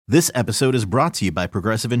This episode is brought to you by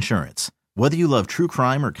Progressive Insurance. Whether you love true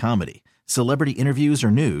crime or comedy, celebrity interviews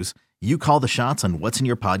or news, you call the shots on what's in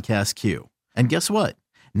your podcast queue. And guess what?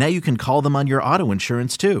 Now you can call them on your auto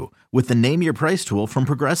insurance too with the Name Your Price tool from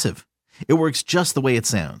Progressive. It works just the way it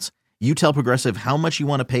sounds. You tell Progressive how much you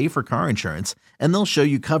want to pay for car insurance, and they'll show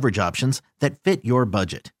you coverage options that fit your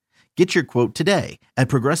budget. Get your quote today at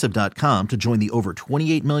Progressive.com to join the over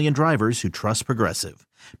 28 million drivers who trust Progressive.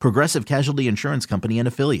 Progressive Casualty Insurance Company and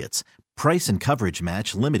Affiliates. Price and coverage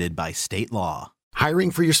match limited by state law. Hiring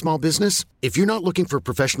for your small business? If you're not looking for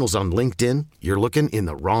professionals on LinkedIn, you're looking in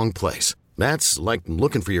the wrong place. That's like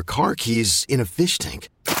looking for your car keys in a fish tank.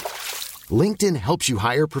 LinkedIn helps you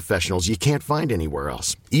hire professionals you can't find anywhere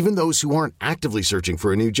else, even those who aren't actively searching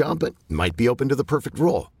for a new job but might be open to the perfect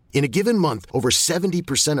role. In a given month, over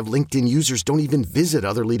 70% of LinkedIn users don't even visit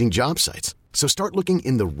other leading job sites. So start looking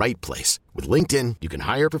in the right place. With LinkedIn, you can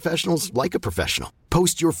hire professionals like a professional.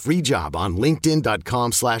 Post your free job on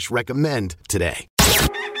linkedin.com/recommend today.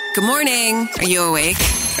 Good morning. Are you awake?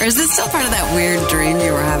 Or is this still part of that weird dream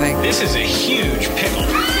you were having? This is a huge pickle.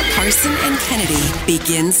 Carson and Kennedy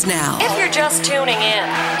begins now. If you're just tuning in,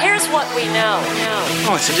 here's what we know.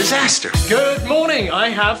 Oh, it's a disaster. Good morning. I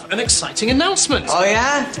have an exciting announcement. Oh,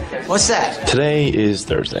 yeah? What's that? Today is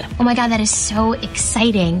Thursday. Oh my God, that is so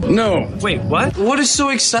exciting. No. Wait, what? What is so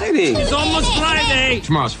exciting? It's almost Friday.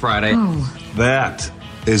 Tomorrow's Friday. Oh. That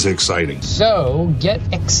is exciting. So, get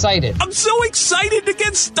excited. I'm so excited to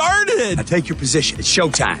get started. Now take your position. It's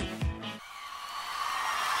showtime.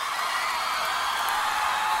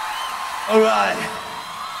 All right.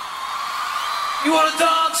 You want to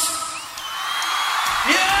dance?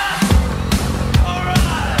 Yeah? All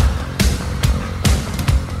right.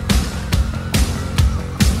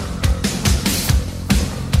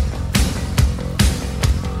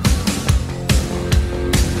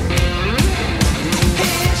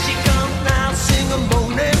 Here she comes now, sing a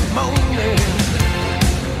moaning.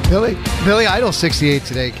 Billy Idol 68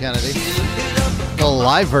 today, Kennedy. A little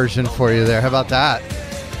live version for you there. How about that?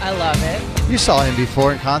 I love it. You saw him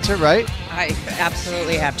before in concert, right? I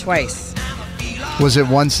absolutely have twice. Was it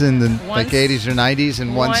once in the like 80s or 90s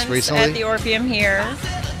and once recently? At the Orpheum here.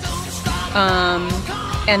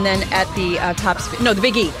 And then at the the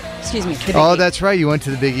Big E. Excuse me. Oh, that's right. You went to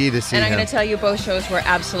the Big E to see him. And I'm going to tell you, both shows were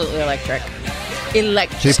absolutely electric.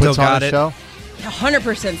 Electric. He puts on a show?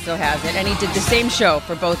 100% still has it. And he did the same show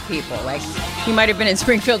for both people. Like, he might have been in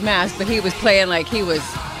Springfield, Mass., but he was playing like he was...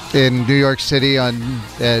 in New York City at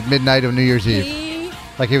midnight of New Year's Eve.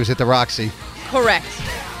 Like he was at the Roxy. Correct.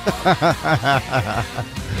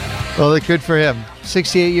 Well, good for him.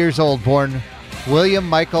 68 years old, born William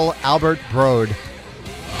Michael Albert Broad. Do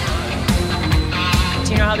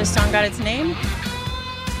you know how this song got its name?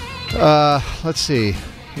 Let's see.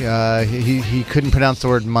 He couldn't pronounce the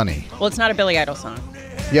word money. Well, it's not a Billy Idol song.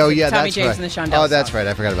 Tommy James right. and the Shondells. Oh, that's right.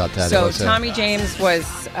 I forgot about that. So Tommy James was,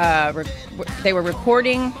 they were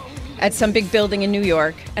recording at some big building in New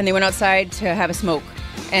York, and they went outside to have a smoke.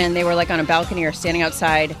 And they were like on a balcony or standing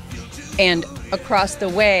outside, and across the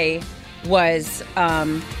way was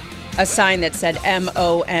a sign that said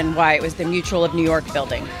M-O-N-Y. It was the Mutual of New York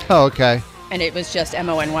building. Oh, okay. And it was just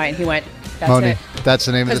M-O-N-Y, and he went, that's Moni. it. That's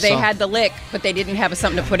the name of the song? Because they had the lick, but they didn't have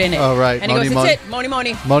something to put in it. Oh, right. And he goes, it's it, Moni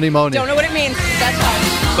Moni. Moni Moni. Don't know what it means. That's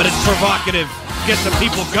all. But it's provocative. Get the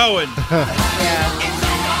people going. Yeah.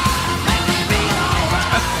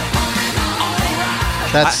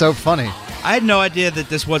 That's so funny. I had no idea that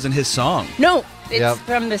this wasn't his song. No, it's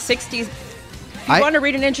from the 60s. If you want to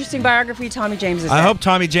read an interesting biography, Tommy James is I there. hope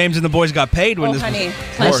Tommy James and the boys got paid when this honey,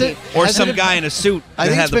 was... plenty. Or some guy in a suit. I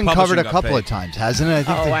think it's been covered a couple of times, hasn't it?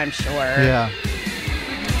 I'm sure. Yeah.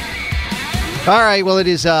 All right, well, it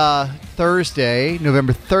is Thursday,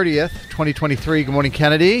 November 30th, 2023. Good morning,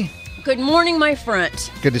 Kennedy. Good morning, my friend.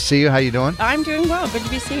 Good to see you. How you doing? I'm doing well. Good to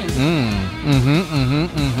be seen.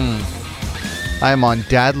 I am on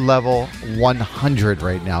dad level 100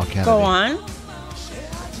 right now, Kennedy. Go on.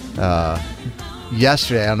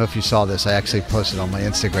 Yesterday, I don't know if you saw this, I actually posted on my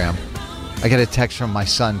Instagram. I got a text from my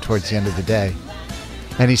son towards the end of the day.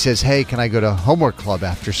 And he says, hey, can I go to homework club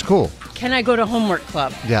after school? Can I go to homework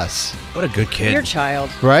club? Yes. What a good kid. Your child.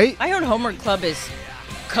 Right? I heard homework club is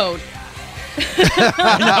code. And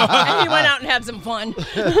he went out and had some fun. God,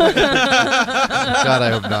 I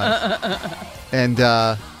hope not. And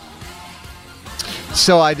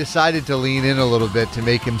so I decided to lean in a little bit to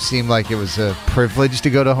make him seem like it was a privilege to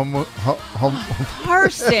go to home.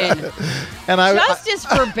 Person. And Justice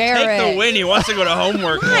for Barrett. Take the win. He wants to go to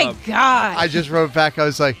homework My club. God. I just wrote back. I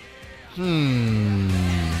was like,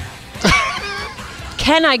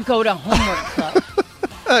 Can I go to homework club?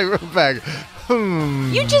 I wrote back,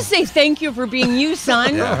 You just say thank you for being you,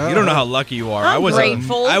 son. Yeah, you don't know how lucky you are. I'm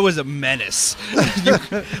grateful. I was a menace.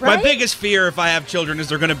 My biggest fear if I have children is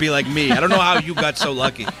they're going to be like me. I don't know how you got so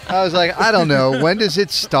lucky. I was like, I don't know. When does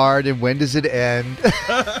it start and when does it end?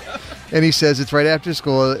 And he says it's right after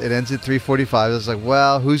school. It ends at 3:45. I was like,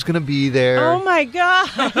 well, who's going to be there? Oh, my God.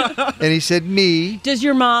 And he said, me. Does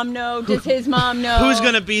your mom know? Does his mom know? Who's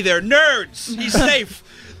going to be there? Nerds. He's safe.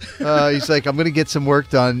 He's like, I'm going to get some work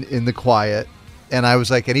done in the quiet. And I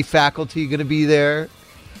was like, any faculty going to be there?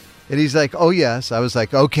 And he's like, oh, yes. I was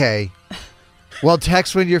like, okay. Well,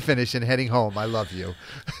 text when you're finished and heading home. I love you.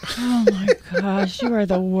 Oh, my gosh. You are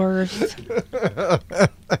the worst.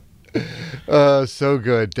 So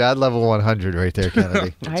good. Dad level 100 right there,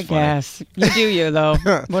 Kennedy. I guess. You do you, though.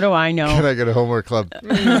 What do I know? Can I go to homework club?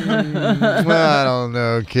 I don't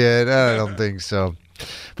know, kid. I don't think so.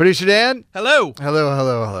 Producer Dan? Hello.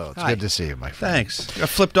 Hello. It's Hi. good to see you, my friend. Thanks. Got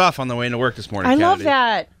flipped off on the way into work this morning, I Kennedy. love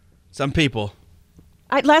that. Some people.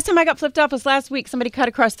 Last time I got flipped off was last week. Somebody cut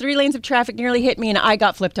across 3 lanes of traffic, nearly hit me, and I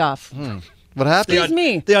got flipped off. What happened? Excuse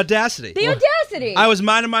me. The audacity. The audacity. I was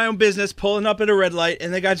minding my own business, pulling up at a red light,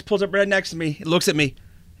 and the guy just pulls up right next to me, looks at me,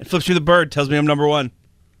 and flips me the bird, tells me I'm number one.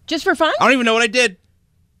 Just for fun? I don't even know what I did.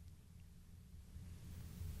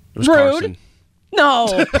 It was Rude. Carson.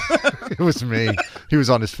 No. It was me. He was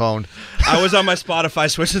on his phone. I was on my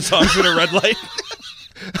Spotify switching songs at a red light.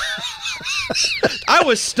 I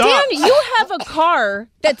was stopped. Dan, you have a car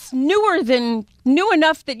that's new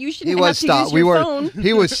enough that you shouldn't have to use your phone.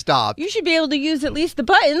 He was stopped. You should be able to use at least the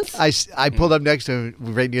buttons. I pulled up next to him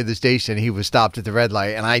right near the station. He was stopped at the red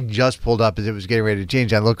light, and I just pulled up as it was getting ready to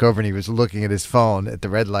change. I look over, and he was looking at his phone at the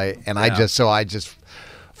red light, and I just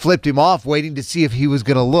flipped him off, waiting to see if he was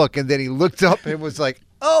going to look, and then he looked up and was like,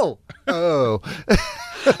 oh.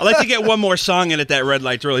 I like to get one more song in at that red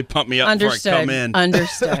light to really pump me up before I come in.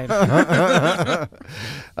 Understood.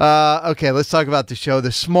 Okay, let's talk about the show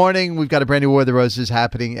this morning. We've got a brand new War of the Roses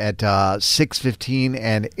happening at 6:15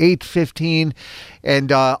 and 8:15.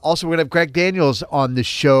 And also, we're going to have Greg Daniels on the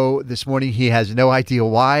show this morning. He has no idea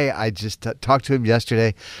why. I just talked to him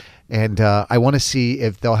yesterday. And I want to see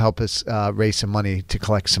if they'll help us raise some money to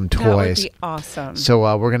collect some toys. That would be awesome.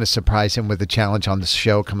 So we're going to surprise him with a challenge on the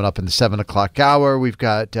show coming up in the 7 o'clock hour. We've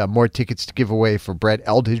got more tickets to give away for Brett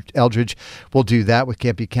Eldridge. We'll do that with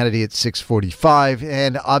Campy Kennedy at 6:45.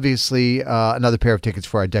 And obviously, another pair of tickets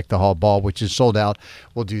for our Deck the Hall ball, which is sold out.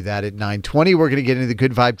 We'll do that at 9:20. We're going to get into the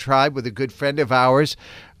Good Vibe Tribe with a good friend of ours,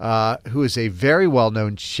 who is a very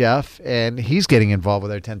well-known chef, and he's getting involved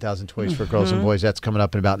with our 10,000 Toys for Girls and Boys. That's coming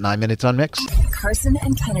up in about 9 minutes on Mix. Carson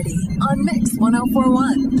and Kennedy on Mix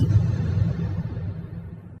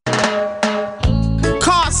 104.1.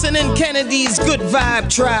 Carson and Kennedy's Good Vibe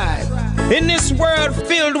Tribe. In this world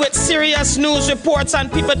filled with serious news reports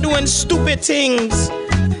and people doing stupid things,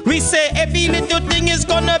 we say every little thing is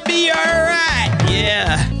gonna be alright.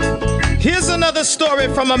 Yeah. Here's another story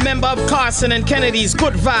from a member of Carson and Kennedy's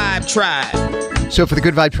Good Vibe Tribe. So for the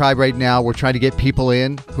Good Vibe Tribe right now, we're trying to get people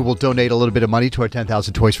in who will donate a little bit of money to our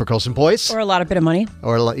 10,000 Toys for Girls and Boys. Or a lot of bit of money.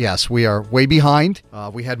 Yes, we are way behind.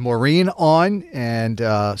 We had Maureen on, and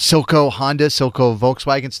Silco Honda, Silco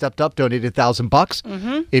Volkswagen stepped up, donated $1,000.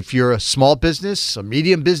 Mm-hmm. If you're a small business, a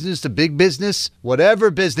medium business, a big business,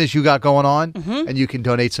 whatever business you got going on, and you can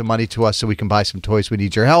donate some money to us so we can buy some toys, we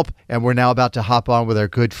need your help. And we're now about to hop on with our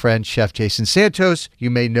good friend, Chef Jason Santos. You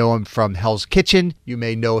may know him from Hell's Kitchen. You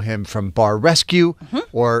may know him from Bar Rescue.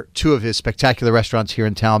 Or 2 of his spectacular restaurants here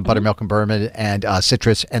in town, Buttermilk and Bourbon and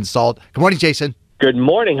Citrus and Salt. Good morning, Jason. Good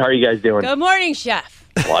morning. How are you guys doing? Good morning, Chef.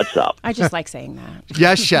 What's up? I just like saying that.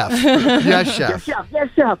 Yes, Chef. Yes, Chef. Yes,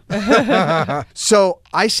 Chef. So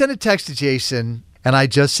I sent a text to Jason, and I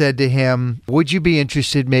just said to him, would you be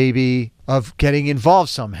interested maybe of getting involved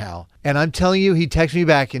somehow? And I'm telling you, he texted me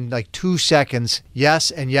back in like 2 seconds, yes,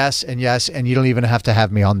 and yes, and yes, and you don't even have to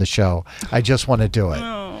have me on the show. I just want to do it.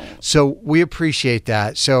 Oh. So we appreciate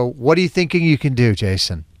that. So what are you thinking you can do,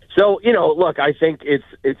 Jason? So, look, I think it's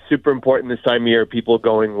super important this time of year, people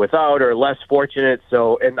going without or less fortunate.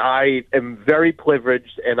 So, and I am very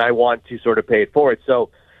privileged, and I want to sort of pay it forward.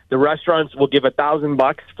 So the restaurants will give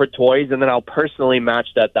 $1,000 for toys, and then I'll personally match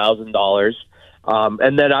that $1,000.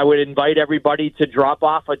 And then I would invite everybody to drop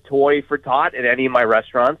off a toy for Tot at any of my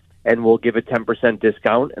restaurants, and we'll give a 10%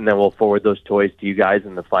 discount, and then we'll forward those toys to you guys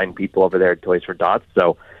and the fine people over there at Toys for Tots.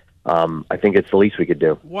 So I think it's the least we could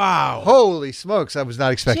do. Wow. Holy smokes. I was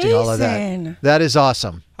not expecting all of that. That is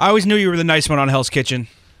awesome. I always knew you were the nice one on Hell's Kitchen.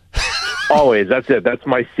 Always. That's it. That's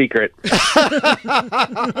my secret.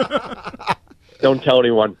 Don't tell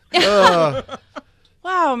anyone.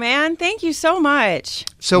 Wow, man. Thank you so much.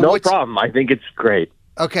 No problem. I think it's great.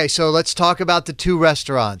 Okay, so let's talk about the two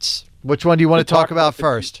restaurants. Which one do you want to talk about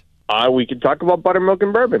first? We can talk about Buttermilk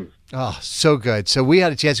and Bourbon. Oh, so good. So we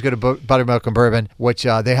had a chance to go to Buttermilk and Bourbon, which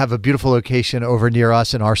they have a beautiful location over near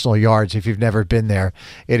us in Arsenal Yards. If you've never been there,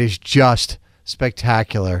 it is just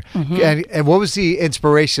spectacular. Mm-hmm. And what was the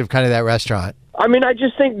inspiration of kind of that restaurant? I mean, I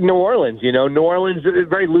just think New Orleans, New Orleans is a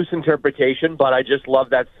very loose interpretation, but I just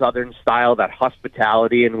love that Southern style, that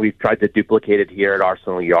hospitality, and we've tried to duplicate it here at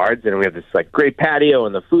Arsenal Yards, and we have this great patio,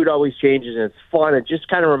 and the food always changes, and it's fun. It just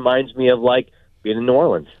kind of reminds me of being in New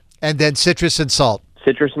Orleans. And then Citrus and Salt.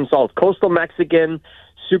 Citrus and Salt. Coastal Mexican,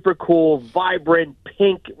 super cool, vibrant,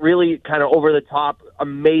 pink, really kind of over-the-top,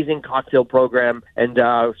 amazing cocktail program, and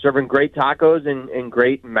serving great tacos and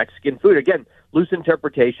great Mexican food. Again, loose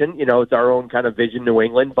interpretation. It's our own kind of vision, New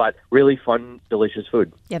England, but really fun, delicious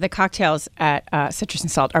food. Yeah, the cocktails at Citrus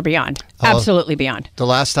and Salt are beyond. Absolutely beyond. The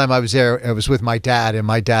last time I was there, it was with my dad, and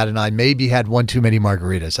my dad and I maybe had one too many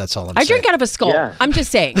margaritas. That's all I'm saying. I drink out of a skull. Yeah. I'm just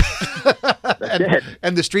saying.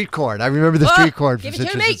 and the street corn. I remember the street corn from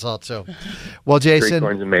Citrus and Salt. So, well, Jason, street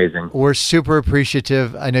corn's amazing. We're super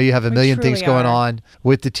appreciative. I know you have a million things going on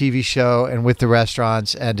with the TV show and with the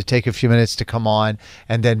restaurants, and to take a few minutes to come on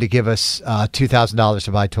and then to give us $2,000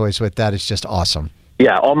 to buy toys with, that is just awesome.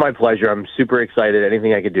 Yeah, all my pleasure. I'm super excited.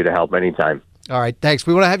 Anything I could do to help anytime. All right, thanks.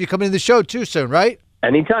 We want to have you come into the show too soon, right?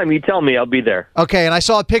 Anytime. You tell me, I'll be there. Okay, and I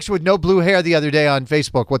saw a picture with no blue hair the other day on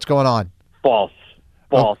Facebook. What's going on? False.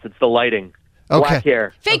 It's the lighting. Okay. Black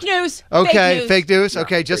hair. Fake news. Okay, fake news. No,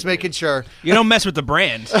 okay, just making sure. You don't mess with the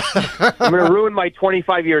brand. I'm going to ruin my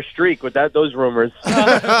 25-year streak with those rumors.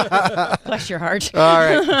 Bless your heart. All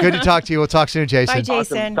right, good to talk to you. We'll talk soon, Jason. Bye,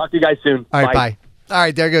 Jason. Awesome. Talk to you guys soon. All right, bye. All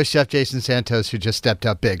right, there goes Chef Jason Santos, who just stepped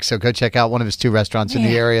up big. So go check out one of his two restaurants in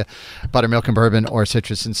the area, Buttermilk and Bourbon or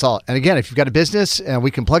Citrus and Salt. And again, if you've got a business, we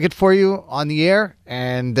can plug it for you on the air,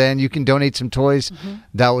 and then you can donate some toys. Mm-hmm.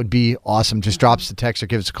 That would be awesome. Just drop us a text or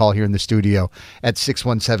give us a call here in the studio at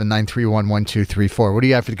 617-931-1234. What do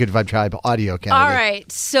you have for the Good Vibe Tribe audio, Kennedy? All right.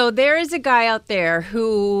 So there is a guy out there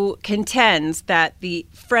who contends that the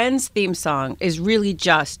Friends theme song is really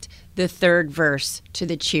just the third verse to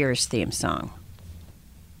the Cheers theme song.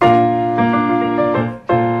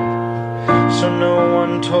 So no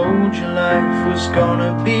one told you life was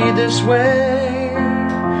gonna be this way.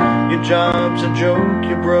 Your job's a joke,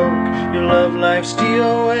 you're broke, your love life's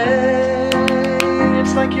DOA.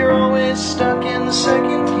 It's like you're always stuck in the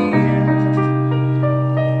second gear.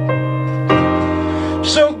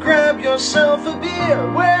 So grab yourself a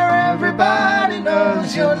beer where everybody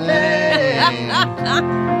knows your name.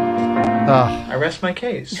 I rest my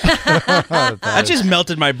case. That just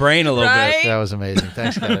melted my brain a little bit. That was amazing.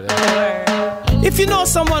 Thanks, Kennedy. If you know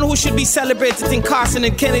someone who should be celebrated in Carson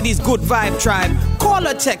and Kennedy's Good Vibe Tribe, call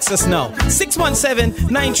or text us now.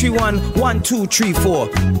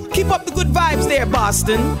 617-931-1234. Keep up the good vibes there,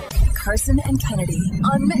 Boston. Carson and Kennedy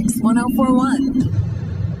on Mix 104.1.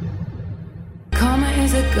 Karma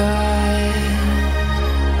is a god.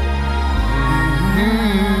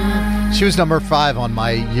 She was number 5 on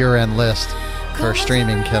my year-end list for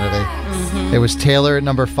streaming, Kennedy. Mm-hmm. It was Taylor at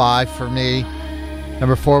number 5 for me.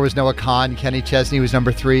 Number 4 was Noah Kahan. Kenny Chesney was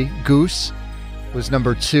number 3. Goose was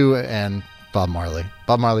number 2, and Bob Marley.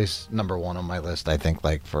 Bob Marley's number 1 on my list, I think,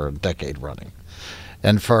 for a decade running.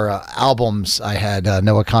 And for albums, I had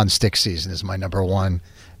Noah Kahan's Stick Season is my number 1.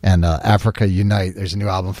 And Africa Unite. There's a new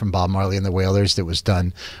album from Bob Marley and the Wailers that was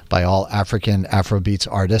done by all African Afrobeats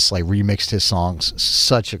artists, remixed his songs.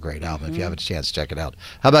 Such a great album. If you have a chance, check it out.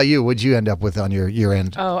 How about you? What'd you end up with on your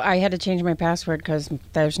year-end? Oh, I had to change my password because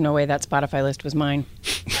there's no way that Spotify list was mine.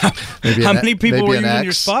 How many people were using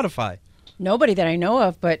your Spotify? Nobody that I know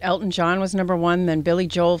of, but Elton John was number 1, then Billy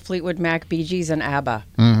Joel, Fleetwood Mac, Bee Gees, and ABBA.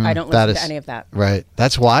 Mm-hmm. I don't listen to any of that. Right.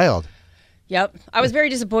 That's wild. Yep. I was very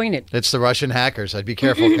disappointed. It's the Russian hackers. I'd be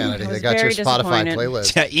careful, Kennedy. They got your Spotify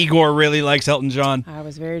playlist. Yeah, Igor really likes Elton John. I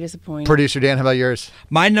was very disappointed. Producer Dan, how about yours?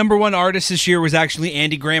 My number 1 artist this year was actually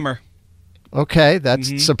Andy Grammer. Okay, that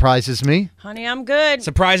surprises me. Honey, I'm good.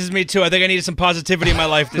 Surprises me, too. I think I needed some positivity in my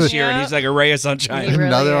life this year, and he's like a ray of sunshine. Really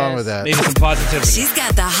nothing wrong with that. Needed some positivity. She's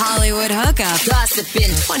got the Hollywood hookup.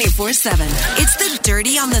 Gossiping 24/7. It's the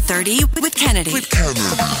Dirty on the 30 with Kennedy.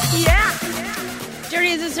 Yeah.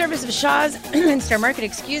 Dirty is a service of Shaw's and Star Market,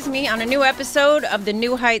 on a new episode of the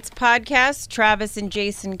New Heights podcast. Travis and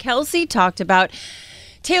Jason Kelsey talked about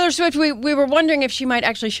Taylor Swift. We were wondering if she might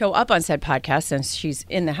actually show up on said podcast since she's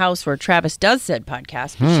in the house where Travis does said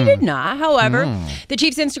podcast. But she did not. However, the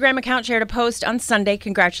Chiefs' Instagram account shared a post on Sunday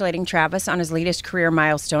congratulating Travis on his latest career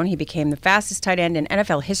milestone. He became the fastest tight end in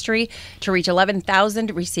NFL history to reach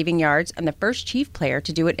 11,000 receiving yards and the first Chief player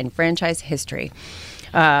to do it in franchise history.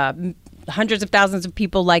 hundreds of thousands of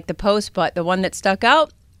people liked the post, but the one that stuck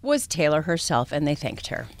out was Taylor herself, and they thanked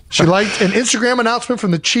her. She liked an Instagram announcement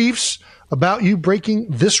from the Chiefs about you breaking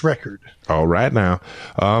this record. All right now.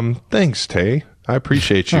 Thanks, Tay. I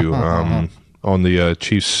appreciate you on the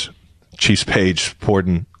Chiefs page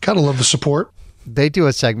supporting. Gotta love the support. They do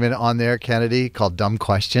a segment on there, Kennedy, called Dumb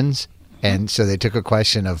Questions. And so they took a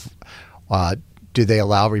question of, do they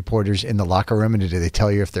allow reporters in the locker room, and do they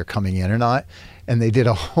tell you if they're coming in or not? And they did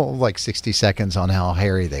a whole 60 seconds on how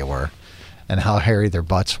hairy they were and how hairy their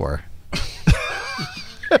butts were.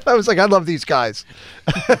 I was like, I love these guys.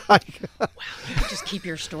 Wow, you could just keep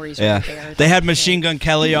your stories right there. They had Machine Gun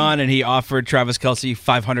Kelly on, and he offered Travis Kelce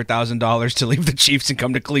 $500,000 to leave the Chiefs and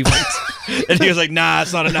come to Cleveland. And he was like, nah,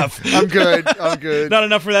 it's not enough. I'm good. Not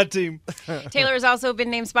enough for that team. Taylor has also been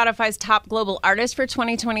named Spotify's top global artist for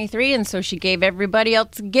 2023, and so she gave everybody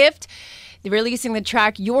else a gift. They're releasing the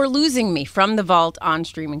track You're Losing Me from the vault on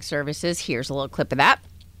streaming services. Here's a little clip of that.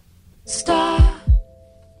 Stop.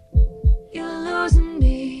 You're losing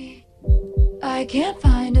me. I can't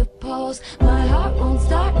find a pulse. My heart won't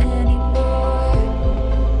start anymore.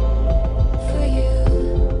 For you.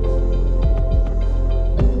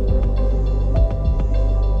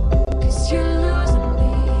 'Cause you're losing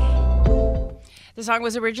me. The song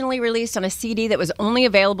was originally released on a CD that was only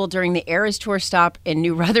available during the Eras Tour stop in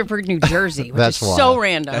New Rutherford, New Jersey, which is so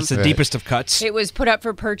random. That's the deepest of cuts. It was put up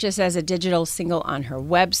for purchase as a digital single on her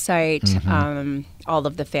website. Mm-hmm. All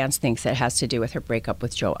of the fans think that has to do with her breakup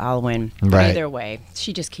with Joe Alwyn. Right. Either way,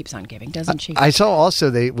 she just keeps on giving, doesn't she? I saw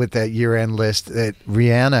also with that year-end list that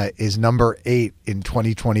Rihanna is number 8 in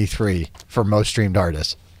 2023 for most streamed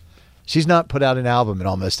artists. She's not put out an album in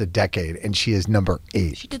almost a decade, and she is number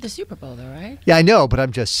 8. She did the Super Bowl, though, right? Yeah, I know, but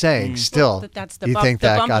I'm just saying, still, that's the you bump. think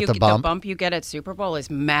that got the bump? The bump you get at Super Bowl is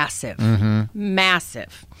massive. Mm-hmm.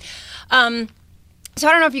 Massive. So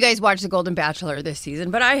I don't know if you guys watched The Golden Bachelor this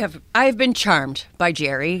season, but I've been charmed by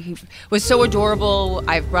Jerry. He was so adorable.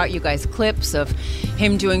 I've brought you guys clips of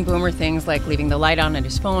him doing boomer things like leaving the light on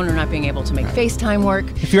his phone or not being able to make FaceTime work.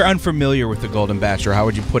 If you're unfamiliar with The Golden Bachelor, how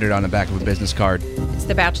would you put it on the back of a business card? It's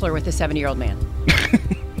The Bachelor with a 70-year-old man.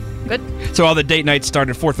 Good. So all the date nights start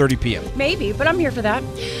at 4:30 p.m. Maybe, but I'm here for that.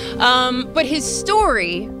 But his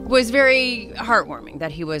story was very heartwarming.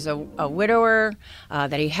 That he was a widower,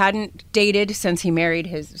 that he hadn't dated since he married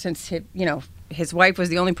his wife was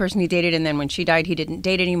the only person he dated, and then when she died, he didn't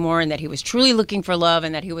date anymore, and that he was truly looking for love,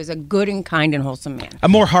 and that he was a good and kind and wholesome man. A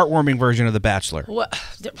more heartwarming version of The Bachelor.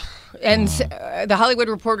 And the Hollywood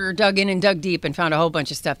Reporter dug in and dug deep and found a whole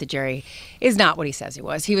bunch of stuff that Jerry is not what he says he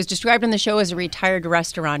was. He was described on the show as a retired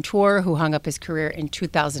restaurateur who hung up his career in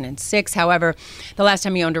 2006. However, the last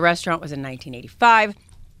time he owned a restaurant was in 1985.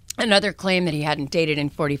 Another claim that he hadn't dated in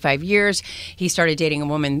 45 years. He started dating a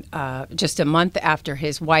woman just a month after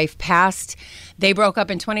his wife passed. They broke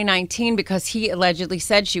up in 2019 because he allegedly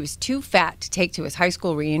said she was too fat to take to his high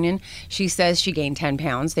school reunion. She says she gained 10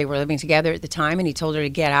 pounds. They were living together at the time, and he told her to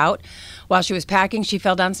get out. While she was packing, she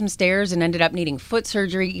fell down some stairs and ended up needing foot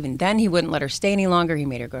surgery. Even then, he wouldn't let her stay any longer. He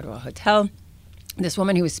made her go to a hotel. This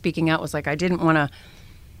woman who was speaking out was like, I didn't want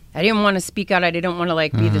to speak out. I didn't want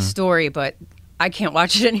to be the story, but I can't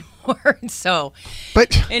watch it anymore. So,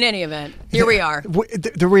 but in any event, here we are.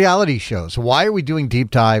 The reality shows. Why are we doing deep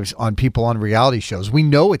dives on people on reality shows? We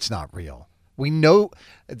know it's not real. We know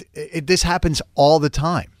this happens all the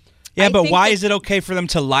time. Yeah, but why is it okay for them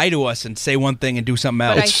to lie to us and say one thing and do something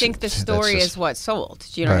else? But I think the story is what sold.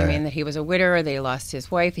 Do you know what I mean? That he was a widower. They lost his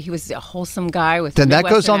wife. He was a wholesome guy with a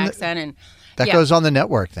Midwestern accent. That goes on the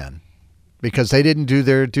network then, because they didn't do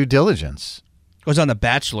their due diligence. Goes on The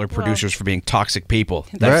Bachelor producers for being toxic people.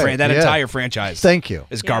 That entire franchise. Thank you.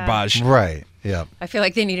 Is garbage. Right. Yeah. I feel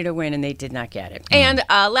like they needed a win and they did not get it. And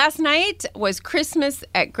last night was Christmas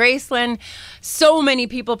at Graceland. So many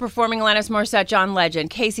people performing: Alanis Morissette, John Legend,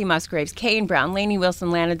 Casey Musgraves, Kane Brown, Lainey Wilson,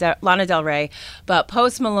 Lana Del Rey. But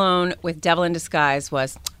Post Malone with Devil in Disguise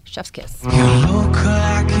was chef's kiss. You look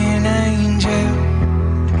like an angel.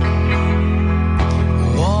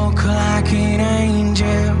 Walk like an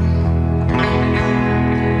angel.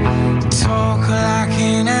 Talk like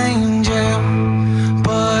an angel,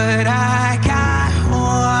 but I got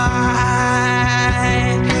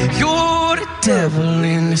one. You're the devil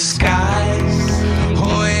in disguise.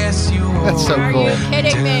 Oh yes, you are. That's so cool. Are you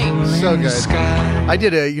kidding me? So good. I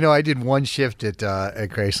did one shift at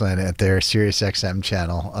Graceland at their Sirius XM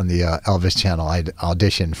channel on the Elvis channel. I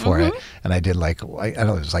auditioned for it, and I did I don't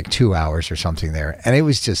know, it was 2 hours or something there, and it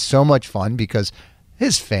was just so much fun because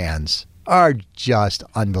his fans are just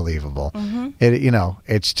unbelievable.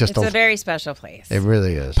 It's just It's a very special place. It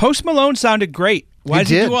really is. Post Malone sounded great. Why He does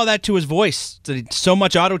he did. do all that to his voice? So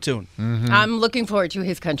much auto-tune. I'm looking forward to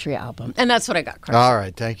his country album. And that's what I got, Carson. All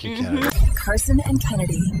right. Thank you, Kennedy. Carson and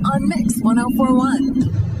Kennedy on Mix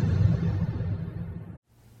 104.1.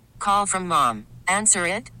 Call from mom. Answer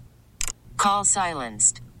it. Call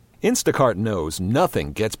silenced. Instacart knows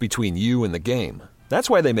nothing gets between you and the game. That's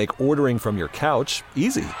why they make ordering from your couch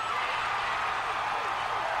easy.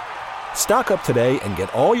 Stock up today and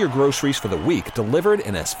get all your groceries for the week delivered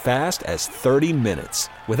in as fast as 30 minutes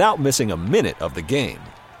without missing a minute of the game.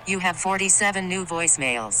 You have 47 new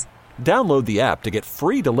voicemails. Download the app to get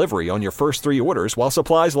free delivery on your first 3 orders while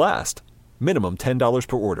supplies last. Minimum $10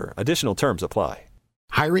 per order. Additional terms apply.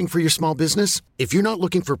 Hiring for your small business? If you're not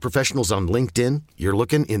looking for professionals on LinkedIn, you're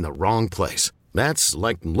looking in the wrong place. That's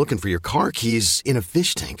like looking for your car keys in a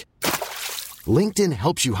fish tank. LinkedIn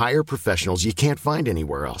helps you hire professionals you can't find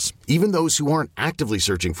anywhere else, even those who aren't actively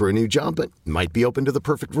searching for a new job but might be open to the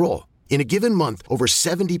perfect role. In a given month, over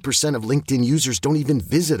 70% of LinkedIn users don't even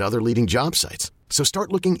visit other leading job sites. So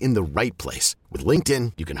start looking in the right place. With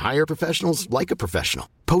LinkedIn, you can hire professionals like a professional.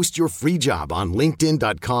 Post your free job on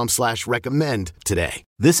linkedin.com/recommend today.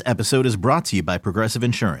 This episode is brought to you by Progressive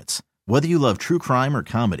Insurance. Whether you love true crime or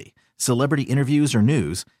comedy, celebrity interviews or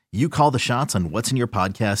news, you call the shots on what's in your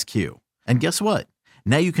podcast queue. And guess what?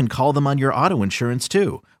 Now you can call them on your auto insurance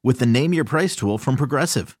too with the Name Your Price tool from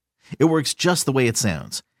Progressive. It works just the way it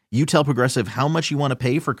sounds. You tell Progressive how much you want to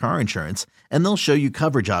pay for car insurance, and they'll show you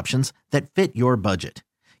coverage options that fit your budget.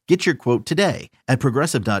 Get your quote today at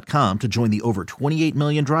Progressive.com to join the over 28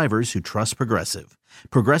 million drivers who trust Progressive.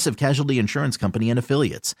 Progressive Casualty Insurance Company and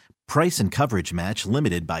Affiliates. Price and coverage match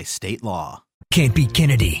limited by state law. Can't beat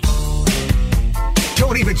Kennedy.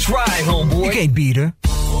 Don't even try, homeboy. You can't beat her.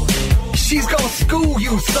 She's gonna school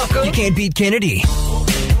you, sucker. You can't beat Kennedy.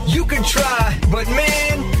 You can try, but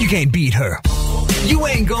man, you can't beat her. You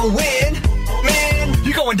ain't gonna win, man.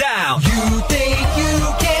 You're going down. You think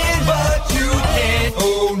you can, but you can't.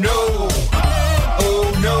 Oh no.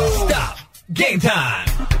 Oh no. Stop. Game time.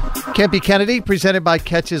 Can't Be Kennedy, presented by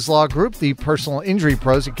Catches Law Group, the personal injury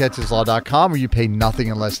pros at catcheslaw.com, where you pay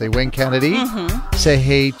nothing unless they win. Kennedy, say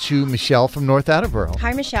hey to Michelle from North Attleboro.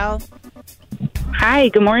 Hi, Michelle. Hi,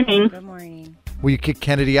 good morning. Good morning. Will you kick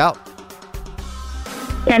Kennedy out?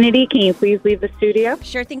 Kennedy, can you please leave the studio?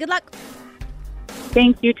 Sure thing. Good luck.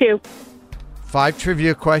 Thank you, too. 5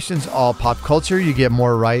 trivia questions, all pop culture. You get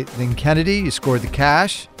more right than Kennedy. You score the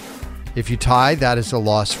cash. If you tie, that is a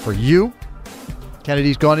loss for you.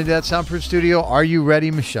 Kennedy's going into that soundproof studio. Are you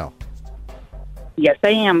ready, Michelle? Yes, I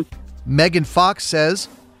am. Megan Fox says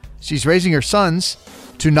she's raising her sons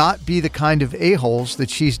to not be the kind of a-holes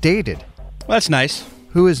that she's dated. Well, that's nice.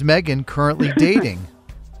 Who is Megan currently dating?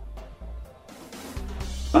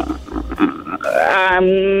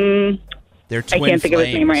 They're twin I can't think of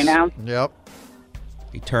his name right now. Yep.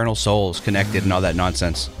 Eternal souls connected and all that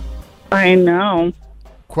nonsense. I know.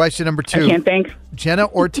 Question number 2. I can't think. Jenna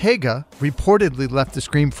Ortega reportedly left the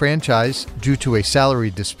Scream franchise due to a salary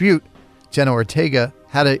dispute. Jenna Ortega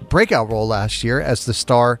had a breakout role last year as the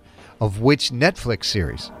star of which Netflix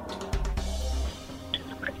series?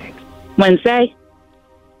 Wednesday.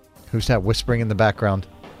 Who's that whispering in the background?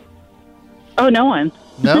 Oh, no one.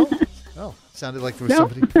 No? Oh, sounded like there was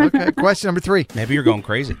somebody. Okay, question number 3. Maybe you're going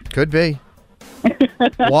crazy. Could be.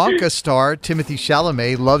 Wonka star Timothée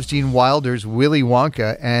Chalamet loves Gene Wilder's Willy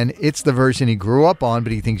Wonka, and it's the version he grew up on,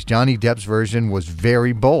 but he thinks Johnny Depp's version was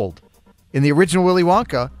very bold. In the original Willy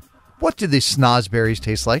Wonka, what did the snozberries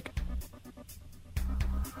taste like?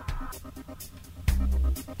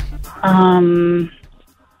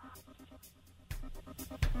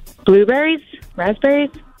 Blueberries? Raspberries?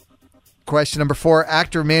 Question number 4.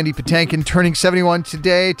 Actor Mandy Patinkin turning 71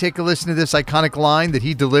 today. Take a listen to this iconic line that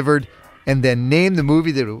he delivered and then name the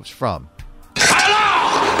movie that it was from.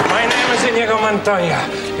 My name is Inigo Montoya.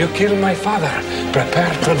 You killed my father.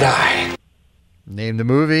 Prepare to die. Name the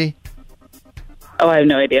movie. Oh, I have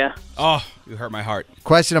no idea. Oh, you hurt my heart.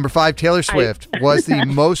 Question number 5. Taylor Swift was the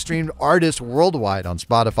most streamed artist worldwide on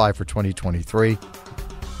Spotify for 2023.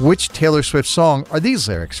 Which Taylor Swift song are these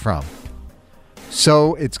lyrics from?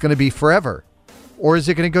 So it's going to be forever. Or is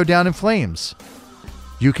it going to go down in flames?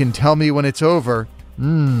 You can tell me when it's over.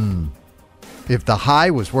 If the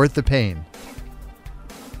high was worth the pain.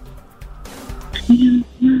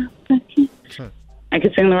 I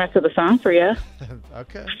could sing the rest of the song for you.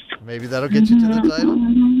 Okay. Maybe that'll get you to the title.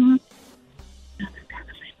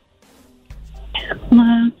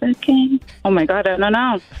 Oh my God, I don't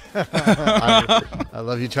know. I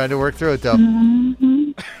love you trying to work through it, though.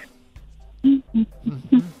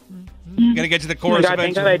 Gonna get to the Oh my chorus God,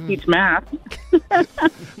 thank God I teach math.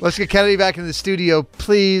 Let's get Kennedy back in the studio,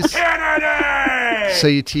 please. Kennedy! So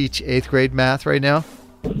you teach 8th grade math right now?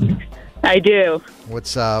 I do.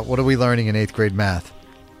 What are we learning in 8th grade math?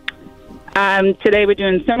 Today we're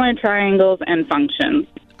doing similar triangles and functions.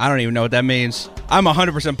 I don't even know what that means. I'm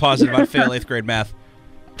 100% positive I fail 8th grade math.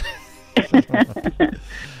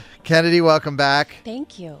 Kennedy, welcome back.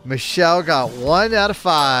 Thank you. Michelle got 1 out of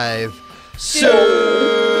 5. Such.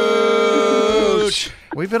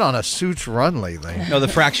 We've been on a such run lately. No, the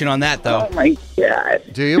fraction on that, though. Oh my God.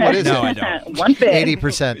 Do you? What is No, it? I don't. 1/5.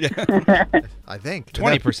 80%. I think.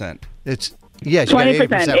 20%. It's yes, you got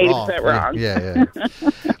 80% wrong. 80% wrong. Yeah.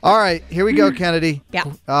 All right, here we go, Kennedy.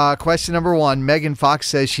 Yeah. Question number 1. Megan Fox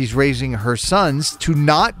says she's raising her sons to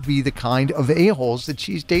not be the kind of a-holes that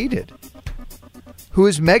she's dated. Who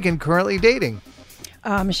is Megan currently dating?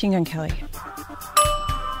 Machine Gun Kelly.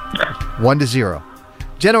 1-0.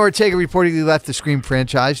 Jenna Ortega reportedly left the Scream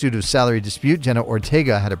franchise due to a salary dispute. Jenna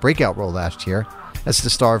Ortega had a breakout role last year. That's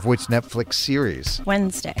the star of which Netflix series?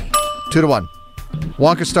 Wednesday. 2-1.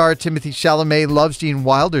 Wonka star Timothy Chalamet loves Gene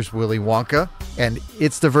Wilder's Willy Wonka, and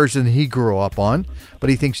it's the version he grew up on,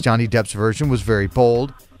 but he thinks Johnny Depp's version was very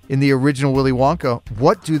bold. In the original Willy Wonka,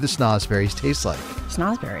 what do the snozberries taste like?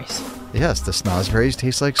 Snozberries. Yes, the snozberries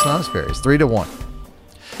taste like snozberries. 3-1.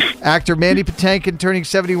 Actor Mandy Patinkin turning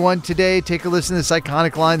 71 today. Take a listen to this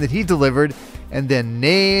iconic line that he delivered, and then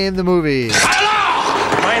name the movie.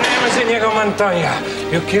 My name is Inigo Montoya.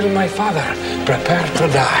 You killed my father. Prepare to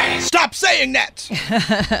die. Stop saying that!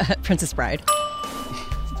 Princess Bride.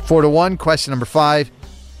 4-1. Question number 5.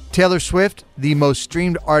 Taylor Swift, the most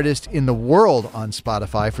streamed artist in the world on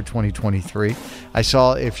Spotify for 2023. I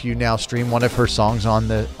saw if you now stream one of her songs on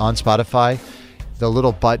Spotify, the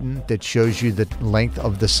little button that shows you the length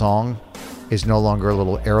of the song is no longer a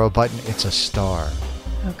little arrow button. It's a star.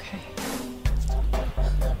 Okay.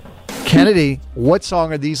 Kennedy, what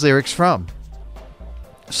song are these lyrics from?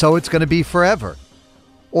 So it's going to be forever,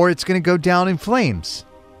 or it's going to go down in flames.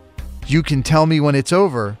 You can tell me when it's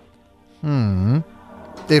over.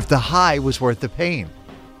 If the high was worth the pain.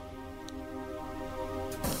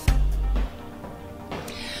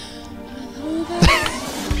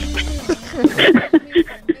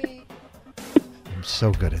 I'm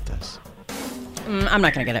so good at this. I'm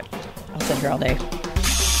not going to get it. I'll sit here all day.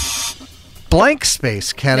 Blank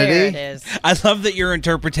space, Kennedy. There it is. I love that your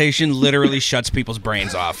interpretation literally shuts people's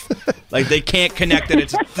brains off. Like, they can't connect that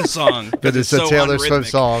it's the song. But it's a so Taylor unrhythmic. Swift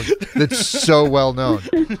song that's so well known.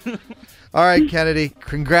 All right, Kennedy,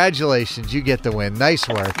 congratulations. You get the win. Nice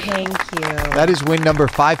work. Thank you. That is win number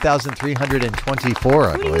 5,324,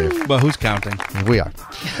 I believe. But who's counting? We are.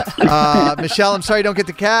 Michelle, I'm sorry you don't get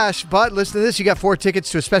the cash, but listen to this. You got 4 tickets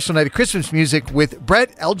to a special night of Christmas music with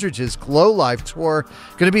Brett Eldridge's Glow Live Tour.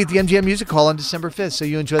 Going to be at the MGM Music Hall on December 5th, so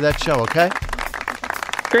you enjoy that show, okay?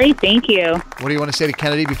 Great, thank you. What do you want to say to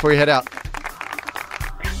Kennedy before you head out?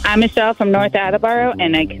 I'm Michelle from North Attleboro,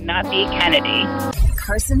 and I cannot be Kennedy.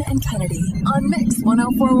 Carson and Kennedy on Mix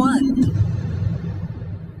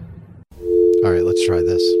 104.1. All right, let's try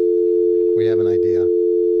this. We have an idea.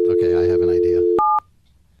 Okay, I have an idea.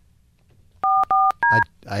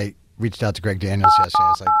 I reached out to Greg Daniels yesterday. I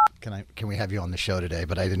was like, can we have you on the show today?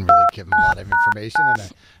 But I didn't really give him a lot of information,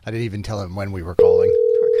 and I didn't even tell him when we were calling.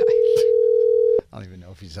 Poor guy. I don't even know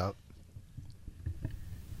if he's up.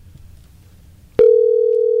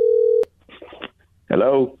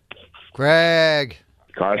 Hello. Greg.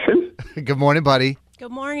 Carson. Good morning, buddy.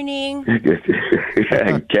 Good morning.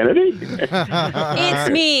 Kennedy. It's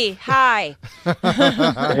me. Hi.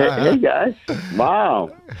 Hey, guys. Wow.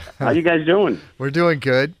 How you guys doing? We're doing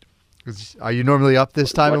good. Are you normally up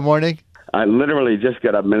this time of morning? I literally just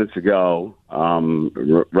got up minutes ago.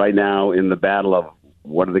 Right now in the battle of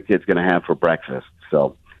what are the kids going to have for breakfast.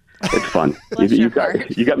 So it's fun. you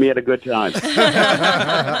got me at a good time.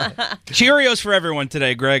 Cheerios for everyone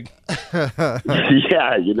today, Greg.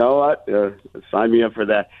 Yeah, you know what? Sign me up for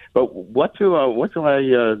that. But what do I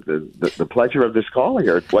the pleasure of this call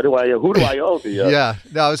here? Who do I owe the? Yeah,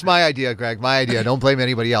 no, it's my idea, Greg. My idea. Don't blame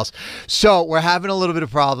anybody else. So we're having a little bit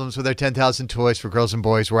of problems with our 10,000 toys for girls and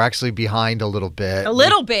boys. We're actually behind a little bit. A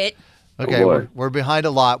little bit. Okay, we're behind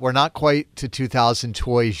a lot. We're not quite to 2,000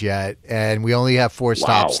 toys yet, and we only have 4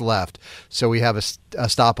 stops left. So we have a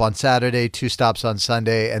stop on Saturday, 2 stops on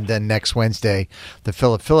Sunday, and then next Wednesday, the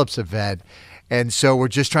Philip Phillips event. And so we're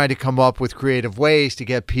just trying to come up with creative ways to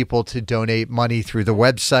get people to donate money through the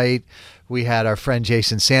website. We had our friend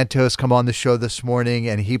Jason Santos come on the show this morning,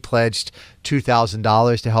 and he pledged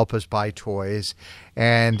 $2,000 to help us buy toys.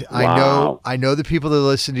 And Wow. I know the people that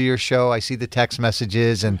listen to your show. I see the text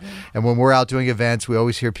messages, and when we're out doing events, we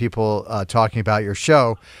always hear people talking about your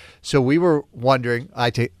show. So we were wondering,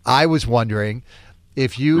 I was wondering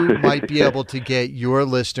if you might be able to get your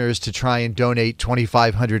listeners to try and donate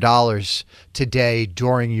 $2,500 today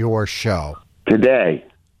during your show. Today.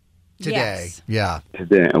 Yes. Yeah.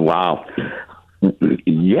 Today. Wow.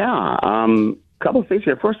 Yeah. Couple of things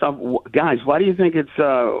here. First off, guys, why do you think it's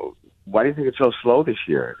so slow this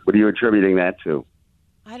year? What are you attributing that to?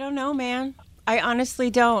 I don't know, man. I honestly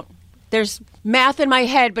don't. There's math in my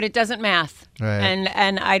head, but it doesn't math. Right.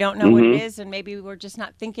 And I don't know what it is, and maybe we're just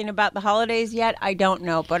not thinking about the holidays yet. I don't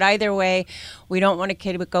know. But either way, we don't want a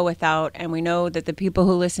kid to go without, and we know that the people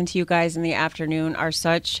who listen to you guys in the afternoon are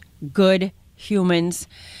such good humans,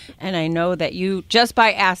 and I know that you, just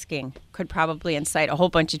by asking, could probably incite a whole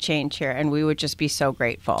bunch of change here, and we would just be so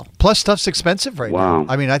grateful. Plus, stuff's expensive right now.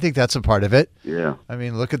 I mean, I think that's a part of it. Yeah. I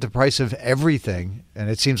mean, look at the price of everything, and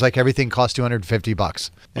it seems like everything costs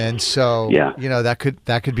 $250. And so, you know, that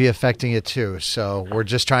could be affecting it too. So we're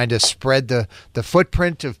just trying to spread the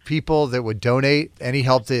footprint of people that would donate. Any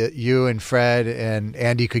help that you and Fred and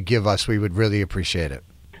Andy could give us, we would really appreciate it.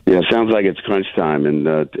 Yeah, sounds like it's crunch time. And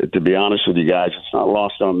to be honest with you guys, it's not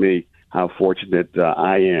lost on me how fortunate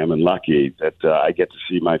I am and lucky that I get to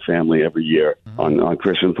see my family every year on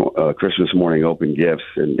Christmas morning, open gifts,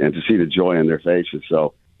 and to see the joy on their faces.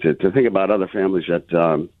 So to think about other families that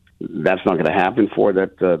that's not going to happen for,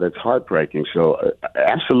 that's heartbreaking. So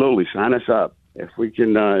absolutely, sign us up. If we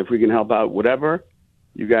can help out, whatever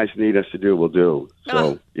you guys need us to do, we'll do.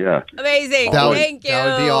 So, yeah. Amazing. Thank you.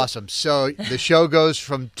 That would be awesome. So the show goes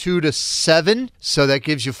from 2 to 7. So that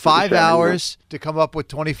gives you 5 hours to come up with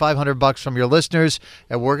 $2,500 from your listeners.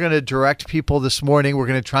 And we're going to direct people this morning. We're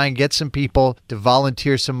going to try and get some people to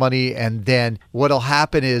volunteer some money. And then what'll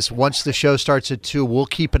happen is once the show starts at 2, we'll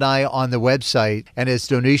keep an eye on the website. And as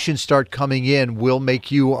donations start coming in, we'll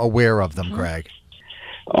make you aware of them, Greg.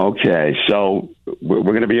 Okay, so we're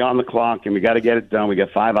going to be on the clock, and we got to get it done. We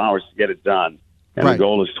got 5 hours to get it done, and the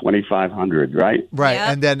goal is $2,500, right? Right,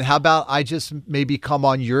 and then how about I just maybe come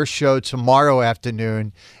on your show tomorrow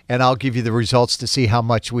afternoon, and I'll give you the results to see how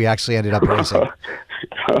much we actually ended up raising.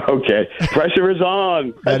 Okay, pressure is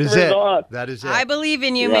on. That is Pressure it. on. That is it. I believe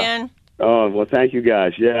in you, man. Oh, well, thank you,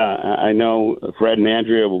 guys. Yeah, I know Fred and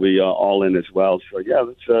Andrea will be all in as well. So, yeah,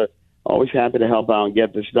 let's always happy to help out and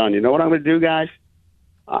get this done. You know what I'm going to do, guys?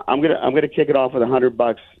 I'm gonna kick it off with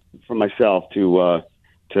 $100 for myself to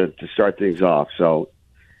start things off. So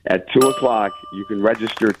at 2:00 you can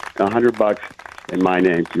register $100 in my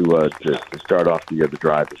name to start off the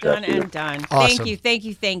drive this Done afternoon. and done. Awesome. Thank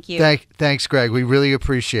you. Thanks, Greg. We really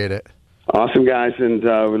appreciate it. Awesome, guys, and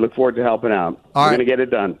we look forward to helping out. All We're right. gonna get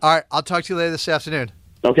it done. All right, I'll talk to you later this afternoon.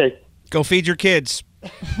 Okay. Go feed your kids.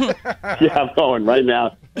 Yeah, I'm going right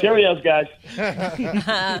now. Cheerios, guys.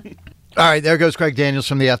 All right, there goes Greg Daniels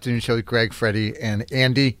from the afternoon show with Greg, Freddie, and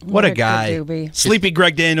Andy. What a guy. Sleepy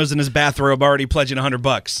Greg Daniels in his bathrobe already pledging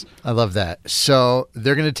 $100. I love that. So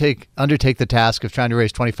they're going to undertake the task of trying to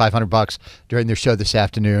raise $2,500 during their show this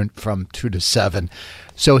afternoon from 2 to 7.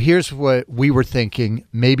 So here's what we were thinking.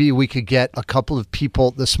 Maybe we could get a couple of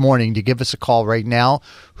people this morning to give us a call right now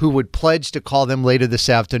who would pledge to call them later this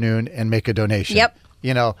afternoon and make a donation. Yep.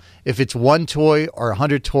 You know, if it's one toy or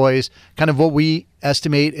 100 toys, kind of what we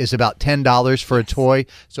estimate is about $10 for a toy.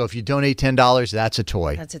 So if you donate $10, that's a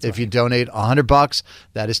toy. That's a toy. If you donate $100,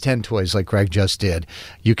 that is 10 toys like Greg just did.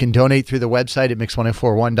 You can donate through the website at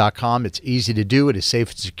mix1041.com. It's easy to do. It is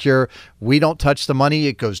safe and secure. We don't touch the money.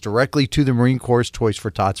 It goes directly to the Marine Corps' Toys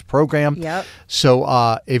for Tots program. Yep.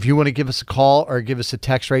 So if you want to give us a call or give us a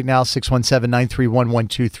text right now,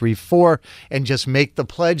 617-931-1234, and just make the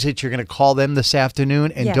pledge that you're going to call them this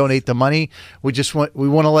afternoon and Yes. donate the money. We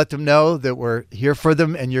want to let them know that we're here for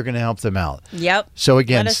them and you're going to help them out. Yep. So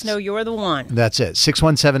again, let us know you're the one. that's it.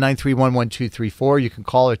 617-931-1234. You can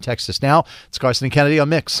call or text us now. It's Carson and Kennedy on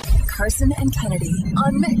Mix. Carson and Kennedy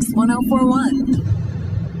on Mix 104.1.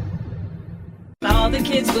 All the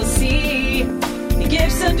kids will see the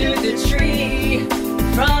gifts under the tree.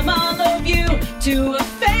 From all of you to a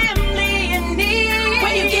family in need.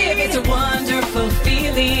 When you give, it's a wonderful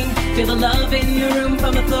feeling. Feel the love in your room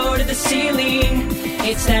from the floor to the ceiling.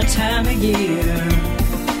 It's that time of year.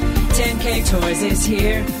 10K Toys is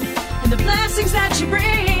here. And the blessings that you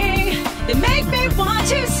bring, they make me want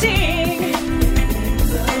to sing.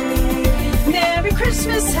 Merry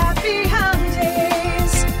Christmas, Happy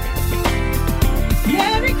Holidays.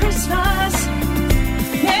 Christmas.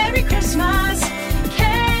 Merry Christmas.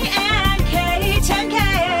 K&K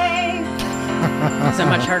 10K. It's a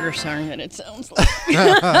much harder song than it sounds like.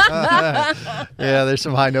 Yeah, there's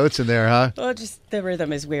some high notes in there, huh? Well, just the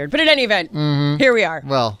rhythm is weird. But in any event, Mhm. here we are.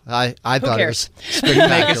 Well, I thought cares? it was spectacular.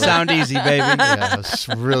 Make it sound easy, baby. Yeah, it was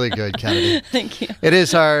really good, Kennedy. Thank you. It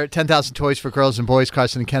is our 10,000 Toys for Girls and Boys,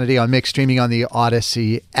 Carson and Kennedy on Mix, streaming on the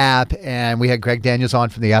Odyssey app. And we had Greg Daniels on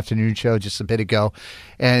from the afternoon show just a bit ago.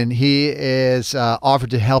 And he is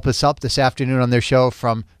offered to help us up this afternoon on their show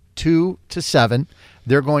from 2 to 7.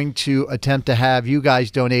 They're going to attempt to have you guys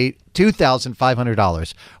donate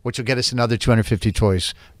 $2,500, which will get us another 250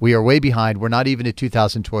 toys. We are way behind. We're not even at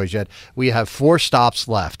 2,000 toys yet. We have 4 stops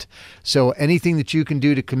left. So anything that you can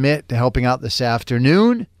do to commit to helping out this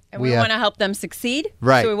afternoon. And we want to help them succeed.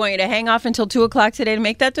 Right. So we want you to hang off until 2 o'clock today to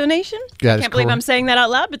make that donation. That I is can't believe correct. I'm saying that out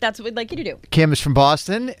loud, but that's what we'd like you to do. Kim is from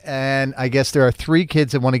Boston, and I guess there are 3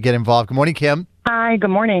 kids that want to get involved. Good morning, Kim. Hi, good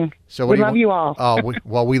morning. So what We do you love want- you all. Oh,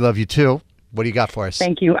 well, we love you too. What do you got for us?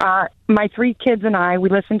 Thank you. My 3 kids and I, we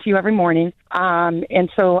listen to you every morning. And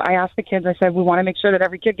so I asked the kids, I said, we want to make sure that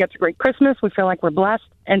every kid gets a great Christmas. We feel like we're blessed.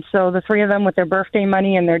 And so the 3 of them with their birthday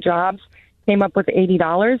money and their jobs came up with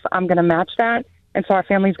 $80. I'm going to match that. And so our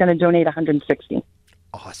family's going to donate $160.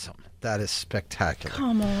 Awesome. That is spectacular.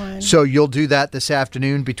 Come on. So you'll do that this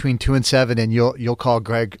afternoon between 2 and 7, and you'll call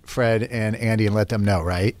Greg, Fred, and Andy and let them know,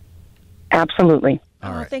 right? Absolutely.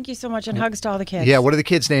 All right. Thank you so much, and hugs to all the kids. Yeah, what are the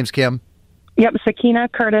kids' names, Kim? Yep, Sakina,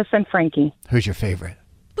 Curtis, and Frankie. Who's your favorite?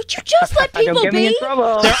 Would you just let people Don't get me in be?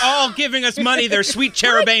 trouble. They're all giving us money. They're sweet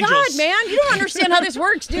cherub My angels. God, man, you don't understand how this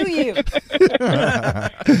works, do you?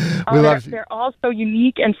 We love you. They're all so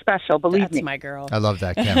unique and special, believe me. That's my girl. I love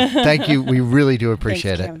that, Kim. Thank you. We really do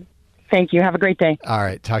appreciate Thanks, it. Kim. Thank you. Have a great day. All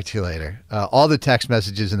right. Talk to you later. All the text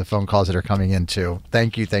messages and the phone calls that are coming in, too.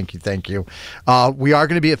 Thank you. Thank you. Thank you. We are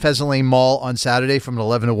going to be at Pheasant Lane Mall on Saturday from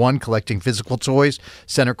 11 to 1 collecting physical toys.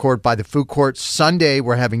 Center Court by the food court. Sunday,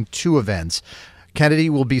 we're having 2 events. Kennedy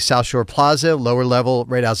will be South Shore Plaza, lower level,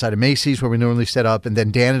 right outside of Macy's, where we normally set up. And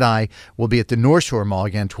then Dan and I will be at the North Shore Mall,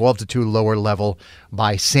 again, 12 to 2, lower level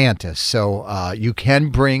by Santa's. So you can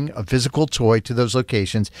bring a physical toy to those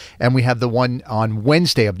locations. And we have the one on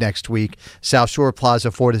Wednesday of next week, South Shore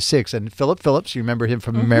Plaza, 4 to 6. And Philip Phillips, you remember him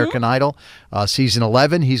from American Idol, season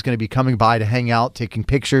 11. He's going to be coming by to hang out, taking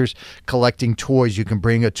pictures, collecting toys. You can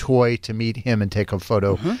bring a toy to meet him and take a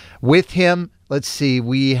photo with him. Let's see.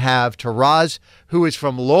 We have Taraz, who is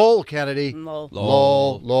from Lowell, Kennedy.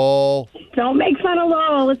 Lowell. Don't make fun of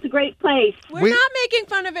Lowell. It's a great place. We're not making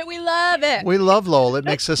fun of it. We love it. We love Lowell. It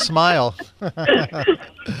makes us smile.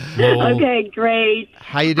 Okay, great.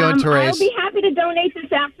 How you doing, I'll Therese? be happy to donate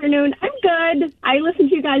this afternoon. I'm good. I listen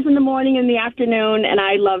to you guys in the morning and the afternoon, and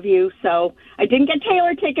I love you. So I didn't get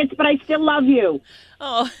Taylor tickets, but I still love you.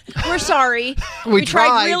 Oh, we're sorry. We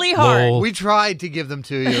tried really hard. We tried to give them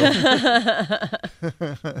to you.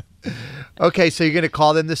 Okay, so you're going to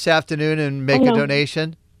call them this afternoon and make a know.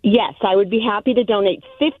 donation? Yes, I would be happy to donate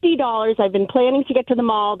 $50. I've been planning to get to the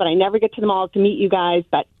mall, but I never get to the mall to meet you guys,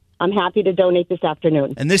 but I'm happy to donate this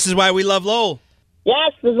afternoon. And this is why we love Lowell.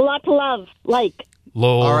 Yes, there's a lot to love.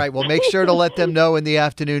 All right, well, make sure to let them know in the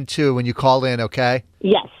afternoon, too, when you call in, okay?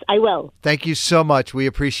 Yes, I will. Thank you so much. We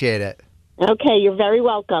appreciate it. Okay, you're very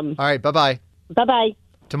welcome. All right, bye-bye. Bye-bye.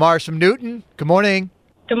 Tamar's from Newton. Good morning.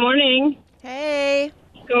 Good morning. Hey.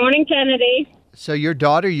 Good morning, Kennedy. So your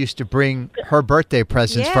daughter used to bring her birthday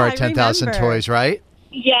presents for Yeah, our I 10,000 remember. toys, right?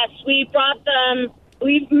 Yes, we brought them.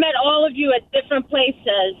 We've met all of you at different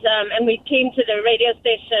places, and we came to the radio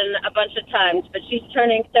station a bunch of times, but she's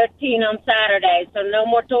turning 13 on Saturday, so no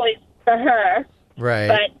more toys for her. Right.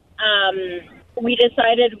 But we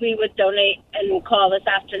decided we would donate and call this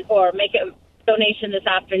afternoon, or make a donation this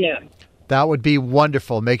afternoon. That would be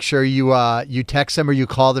wonderful. Make sure you text them or you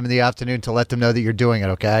call them in the afternoon to let them know that you're doing it,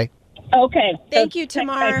 okay? Okay. Thank you,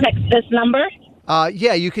 Tamar. I text this number?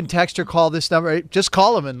 Yeah, you can text or call this number. Just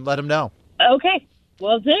call them and let them know. Okay,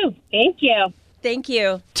 will do. Thank you. Thank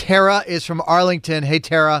you. Tara is from Arlington. Hey,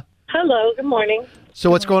 Tara. Hello, good morning. So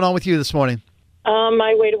what's going on with you this morning? On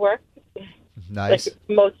my way to work, Nice. like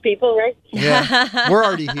most people, right? Yeah, we're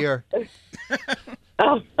already here.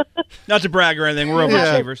 Oh. Not to brag or anything. We're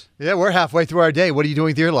overachievers. Yeah, we're halfway through our day. What are you doing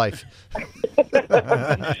with your life?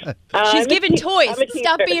 She's giving toys.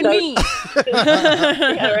 Stop being mean.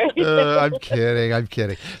 Yeah, right. I'm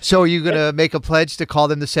kidding. So are you going to make a pledge to call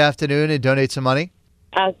them this afternoon and donate some money?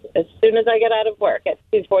 As soon as I get out of work at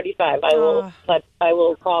 2:45, I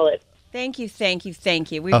will call it. Thank you.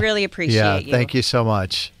 We really appreciate you. Thank you so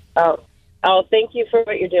much. Oh, thank you for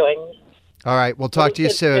what you're doing. All right, we'll talk to you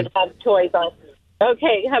Kids soon. should have toys on.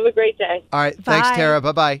 Okay, have a great day. All right, thanks, Bye. Tara.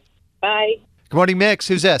 Bye-bye. Bye. Good morning, Mix.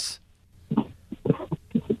 Who's this?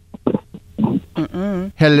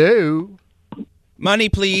 Hello. Money,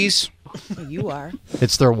 please. You are.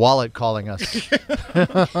 It's their wallet calling us.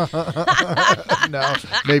 No,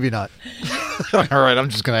 maybe not. All right, I'm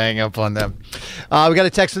just going to hang up on them. We got a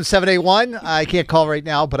text from 781. I can't call right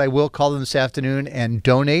now, but I will call them this afternoon and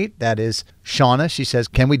donate. That is Shauna. She says,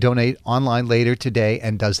 can we donate online later today,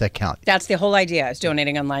 and does that count? That's the whole idea, is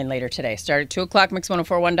donating online later today. Start at 2 o'clock,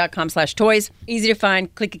 mix1041.com/toys. Easy to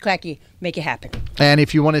find, clicky-clacky, make it happen. And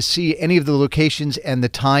if you want to see any of the locations and the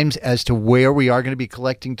times as to where we are going to be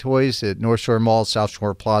collecting toys at North Shore Mall, South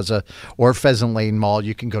Shore Plaza, or Pheasant Lane Mall,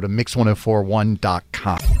 you can go to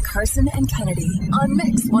mix1041.com. Carson and Kennedy on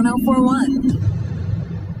Mix 1041.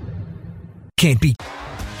 Can't be.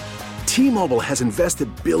 T-Mobile has invested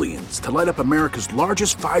billions to light up America's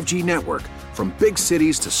largest 5G network, from big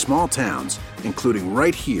cities to small towns, including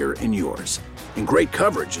right here in yours. And great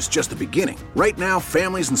coverage is just the beginning. Right now,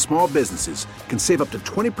 families and small businesses can save up to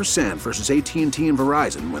 20% versus AT&T and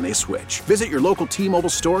Verizon when they switch. Visit your local T-Mobile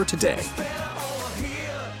store today.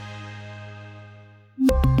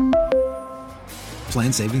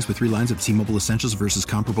 Plan savings with 3 lines of T-Mobile Essentials versus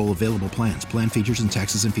comparable available plans. Plan features and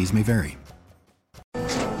taxes and fees may vary.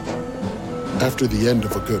 After the end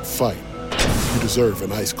of a good fight, you deserve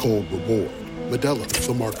an ice-cold reward. Modelo is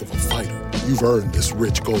the mark of a fighter. You've earned this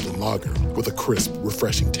rich golden lager with a crisp,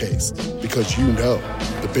 refreshing taste. Because you know,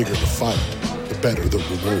 the bigger the fight, the better the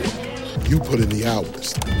reward. You put in the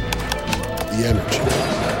hours, the energy,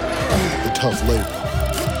 the tough labor.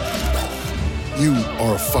 You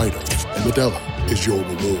are a fighter, and Modelo is your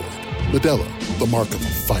reward. Modelo, the mark of a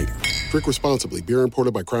fighter. Drink responsibly. Beer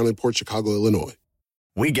imported by Crown Imports, Chicago, Illinois.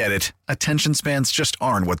 We get it. Attention spans just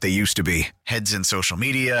aren't what they used to be. Heads in social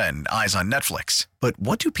media and eyes on Netflix. But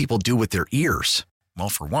what do people do with their ears? Well,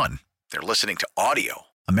 for one, they're listening to audio.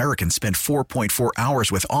 Americans spend 4.4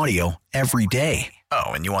 hours with audio every day. Oh,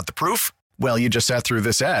 and you want the proof? Well, you just sat through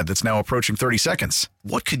this ad that's now approaching 30 seconds.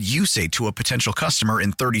 What could you say to a potential customer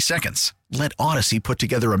in 30 seconds? Let Odyssey put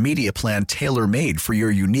together a media plan tailor-made for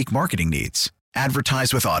your unique marketing needs.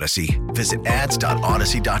 Advertise with Odyssey. Visit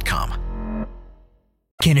ads.odyssey.com.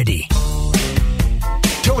 Kennedy.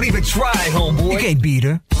 Don't even try, homeboy. You can't beat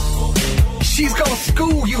her. She's gonna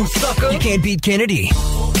school you, sucker. You can't beat Kennedy.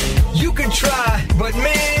 You can try, but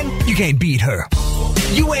man, you can't beat her.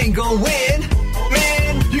 You ain't gonna win,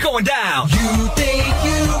 man. You're going down. You think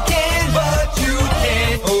you can, but you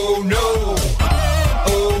can't. Oh no.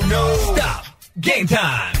 Oh no. Stop. Game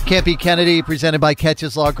time. Can't Beat Kennedy, presented by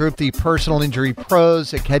Catches Law Group, the personal injury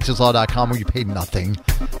pros at catcheslaw.com, where you pay nothing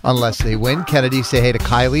unless they win. Kennedy, say hey to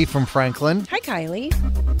Kylie from Franklin. Hi, Kylie.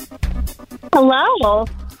 Hello.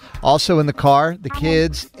 Also in the car, the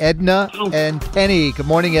kids, Edna and Penny. Good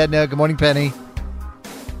morning, Edna. Good morning, Penny.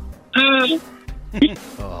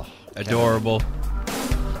 Oh, adorable.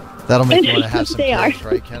 That'll make you want to have some kids,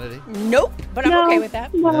 right, Kennedy? Nope, but I'm okay with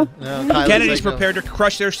that. No, Kennedy's prepared to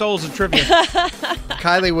crush their souls in trivia.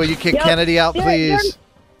 Kylie, will you kick Kennedy out, please?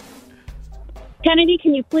 Kennedy,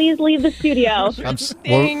 can you please leave the studio?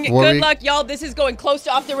 Good luck, y'all. This is going close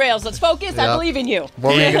to off the rails. Let's focus. I believe in you.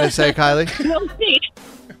 What were you going to say, Kylie? We'll see.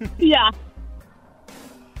 Yeah.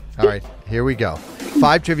 All right, here we go.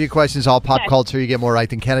 5 trivia questions, all pop culture. You get more right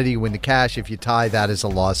than Kennedy, you win the cash. If you tie, that is a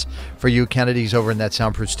loss for you. Kennedy's over in that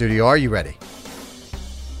soundproof studio. Are you ready?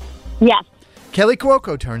 Yes. Kelly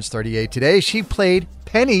Cuoco turns 38 today. She played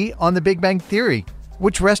Penny on The Big Bang Theory.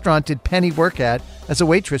 Which restaurant did Penny work at as a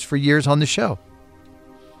waitress for years on the show?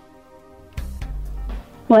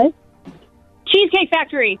 What? Cheesecake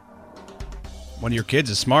Factory. One of your kids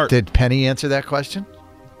is smart. Did Penny answer that question?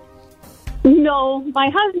 No, my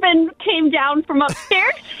husband came down from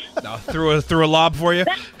upstairs. No, threw a lob for you.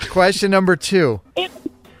 Question number 2.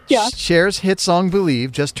 Yeah. Cher's hit song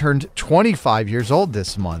Believe just turned 25 years old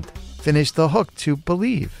this month. Finish the hook to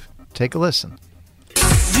Believe. Take a listen. Do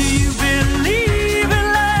you believe in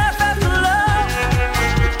life after love?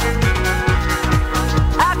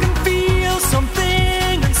 I can feel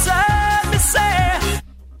something inside me say.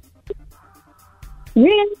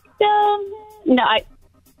 No,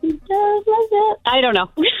 I don't know.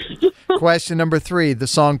 Question number 3. The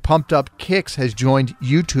song Pumped Up Kicks has joined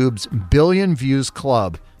YouTube's billion views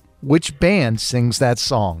club. Which band sings that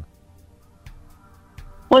song?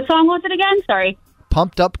 What song was it again? Sorry.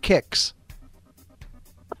 Pumped Up Kicks.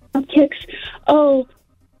 Kicks. Oh,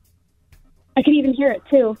 I can even hear it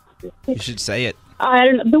too. You should say it. I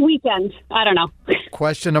don't know. The Weeknd. I don't know.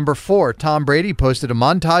 Question number 4. Tom Brady posted a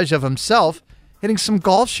montage of himself hitting some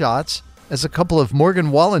golf shots as a couple of Morgan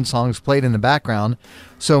Wallen songs played in the background.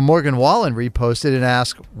 So Morgan Wallen reposted and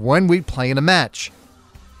asked when we play in a match.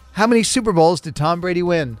 How many Super Bowls did Tom Brady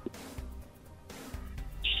win?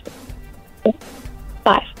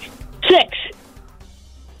 5. 6.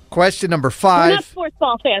 Question number We're 5. not sports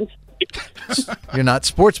ball fans. You're not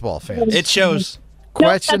sports ball fans. It shows. Question No,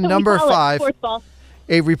 that's what number we call it, 5. sports ball.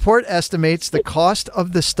 A report estimates the cost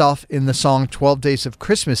of the stuff in the song 12 Days of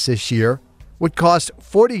Christmas this year would cost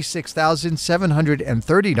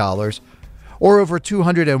 $46,730 or over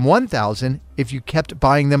 $201,000 if you kept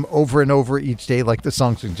buying them over and over each day like the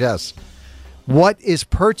song suggests. What is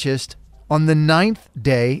purchased on the 9th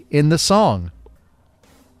day in the song?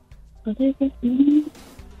 11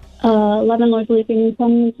 Lords Leaping,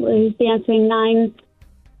 some is dancing, 9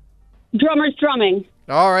 drummers drumming.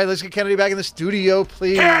 All right, let's get Kennedy back in the studio,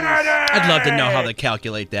 please. I'd love to know how they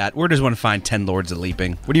calculate that. Where does one find 10 Lords of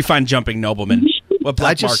Leaping? Where do you find Jumping Noblemen? What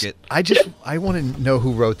black market? I want to know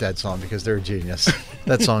who wrote that song because they're a genius.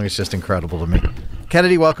 That song is just incredible to me.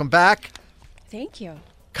 Kennedy, welcome back. Thank you.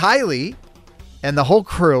 Kylie and the whole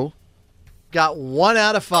crew got 1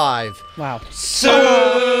 out of 5. Wow. Such.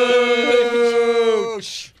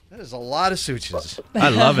 That is a lot of suches. I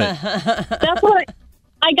love it. That's what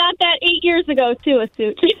I got that 8 years ago, too, a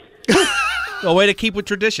suit. A way to keep with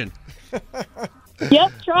tradition.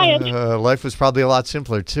 Yep, try it. Life was probably a lot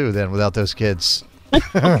simpler, too, then, without those kids.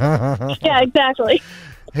 Yeah, exactly.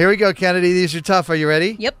 Here we go, Kennedy. These are tough. Are you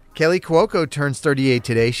ready? Yep. Kelly Cuoco turns 38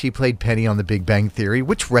 today. She played Penny on The Big Bang Theory.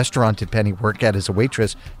 Which restaurant did Penny work at as a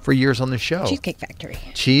waitress for years on the show? Cheesecake Factory.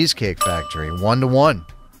 Cheesecake Factory. 1-1.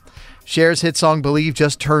 Cher's hit song Believe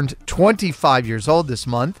just turned 25 years old this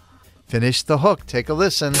month. Finish the hook. Take a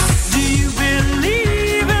listen. Do you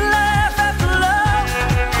believe in life after love?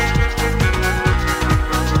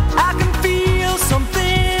 I can feel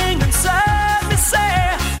something inside me say,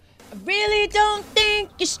 I really don't think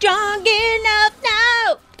you're strong enough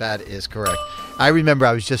now. That is correct. I remember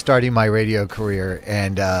I was just starting my radio career,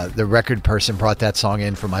 and the record person brought that song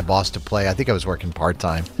in for my boss to play. I think I was working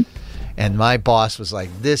part-time. And my boss was like,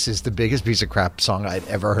 this is the biggest piece of crap song I'd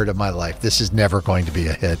ever heard in my life. This is never going to be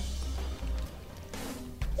a hit.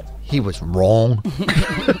 He was wrong.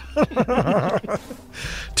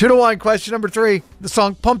 2-1. Question number 3. The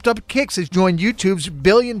song Pumped Up Kicks has joined YouTube's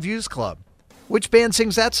Billion Views Club. Which band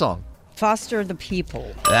sings that song? Foster the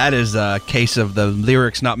People. That is a case of the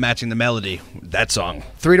lyrics not matching the melody. That song.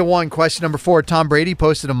 3-1. Question number 4. Tom Brady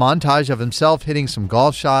posted a montage of himself hitting some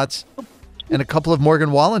golf shots and a couple of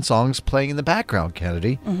Morgan Wallen songs playing in the background,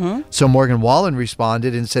 Kennedy. Mm-hmm. So Morgan Wallen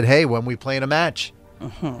responded and said, hey, when we play in a match.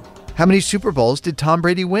 Mm-hmm. How many Super Bowls did Tom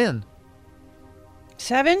Brady win?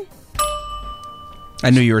 7? I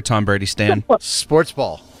knew you were a Tom Brady stan. Sports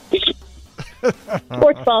ball.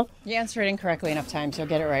 Sports ball. You answered it incorrectly enough times, so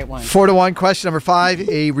get it right once. 4-1. Question number 5.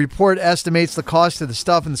 A report estimates the cost of the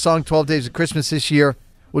stuff in the song 12 Days of Christmas this year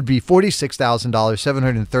would be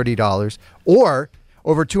 $46,730 or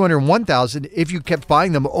over $201,000 if you kept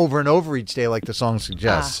buying them over and over each day like the song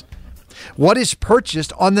suggests. What is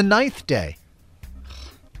purchased on the 9th day?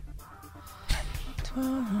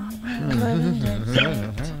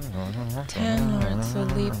 10 Lords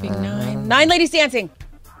of Leaping, 9. 9 Ladies Dancing.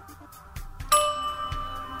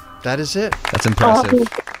 That is it. That's impressive.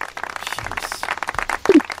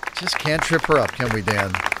 Just can't trip her up, can we,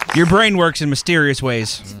 Dan? Your brain works in mysterious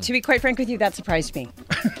ways. To be quite frank with you, that surprised me.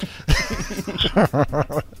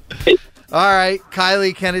 All right,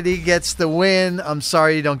 Kylie Kennedy gets the win. I'm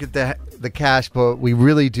sorry you don't get the cash, but we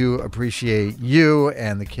really do appreciate you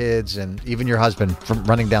and the kids and even your husband from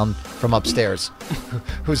running down from upstairs,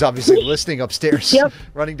 who's obviously listening upstairs,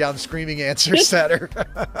 running down screaming answers at her.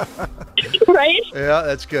 Right? Yeah,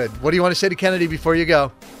 that's good. What do you want to say to Kennedy before you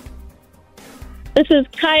go? This is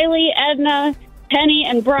Kylie, Edna, Penny,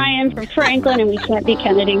 and Brian from Franklin, and we can't be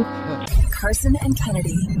Kennedy. Carson and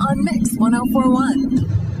Kennedy on Mix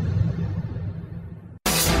 104.1.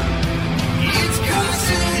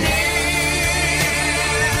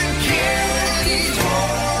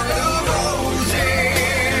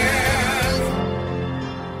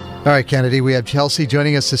 All right, Kennedy, we have Chelsea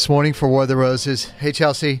joining us this morning for War of the Roses. Hey,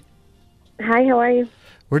 Chelsea. Hi, how are you?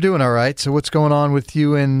 We're doing all right. So what's going on with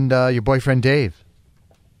you and your boyfriend, Dave?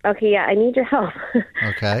 Okay, yeah, I need your help.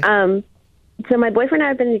 Okay. So my boyfriend and I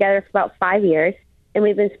have been together for about 5 years, and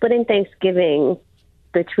we've been splitting Thanksgiving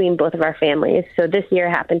between both of our families. So this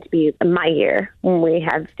year happened to be my year when we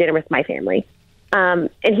had dinner with my family.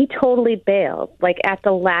 And he totally bailed, like at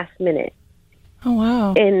the last minute. Oh,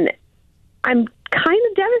 wow. And I'm kind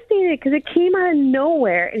of devastated because it came out of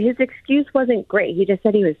nowhere, and his excuse wasn't great. He just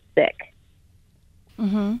said he was sick.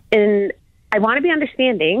 Mm-hmm. And I want to be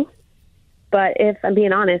understanding, but if I'm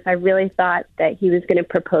being honest, I really thought that he was going to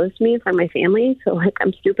propose to me for my family, so like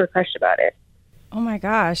I'm super crushed about it. Oh my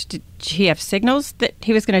gosh. Did he have signals that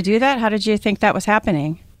he was going to do that? How did you think that was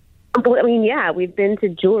happening? Well, I mean, yeah, we've been to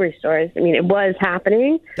jewelry stores. I mean, it was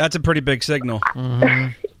happening. That's a pretty big signal.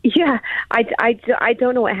 Yeah, I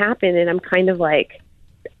don't know what happened, and I'm kind of like,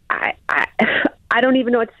 I don't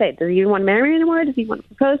even know what to say. Does he even want to marry me anymore? Does he want to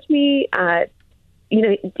propose to me?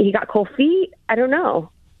 He got cold feet. I don't know.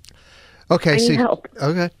 Okay, I need help.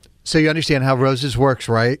 Okay, so you understand how Roses works,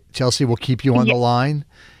 right? Chelsea will keep you on the line,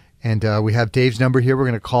 and we have Dave's number here. We're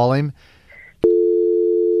going to call him.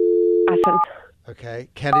 Awesome. Okay,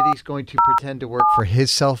 Kennedy's going to pretend to work for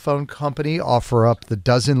his cell phone company, offer up the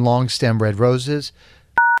dozen long stem red roses.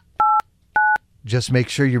 Just make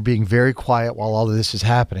sure you're being very quiet while all of this is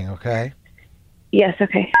happening, okay? Yes,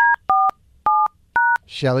 okay.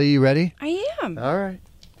 Shelly, you ready? I am. All right.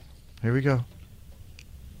 Here we go.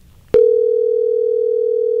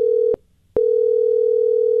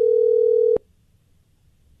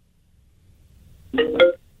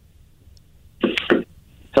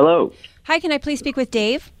 Hello. Hi, can I please speak with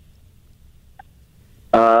Dave?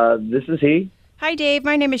 This is he. Hi, Dave.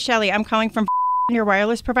 My name is Shelly. I'm calling from your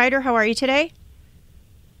wireless provider. How are you today?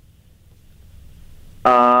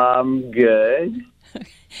 Good.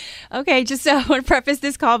 Okay, just I want to preface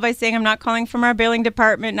this call by saying I'm not calling from our billing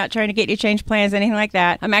department, not trying to get you to change plans, anything like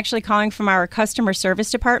that. I'm actually calling from our customer service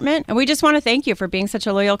department, and we just want to thank you for being such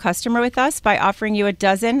a loyal customer with us by offering you a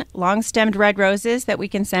dozen long-stemmed red roses that we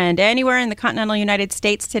can send anywhere in the continental United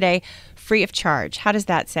States today, free of charge. How does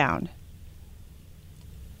that sound?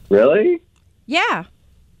 Really? Yeah.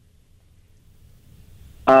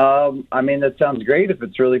 I mean, that sounds great if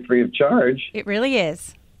it's really free of charge. It really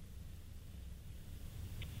is.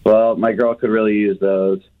 Well, my girl could really use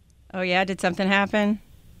those. Oh, yeah? Did something happen?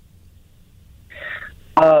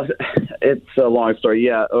 It's a long story.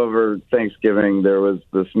 Yeah, over Thanksgiving, there was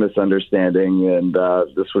this misunderstanding, and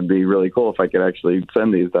this would be really cool if I could actually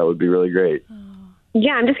send these. That would be really great.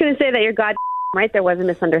 Yeah, I'm just going to say that you're right. There was a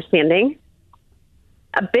misunderstanding.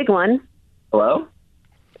 A big one. Hello?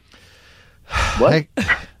 What? Hey,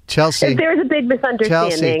 Chelsea. There was a big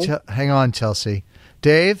misunderstanding. Hang on, Chelsea.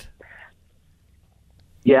 Dave?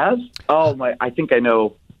 Yes? Oh, I think I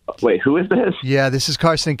know. Wait, who is this? Yeah, this is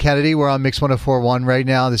Carson and Kennedy. We're on Mix 104.1 right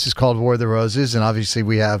now. This is called War of the Roses, and obviously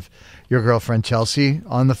we have your girlfriend Chelsea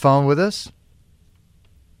on the phone with us.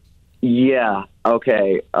 Yeah,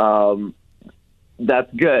 okay.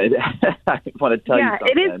 That's good. I want to tell you something.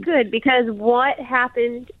 Yeah, it is good because what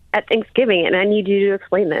happened at Thanksgiving, and I need you to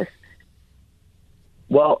explain this.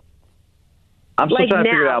 Well, I'm still trying to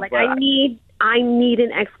figure it out. I need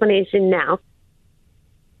an explanation now.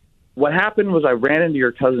 What happened was I ran into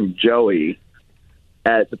your cousin Joey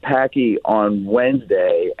at the Packy on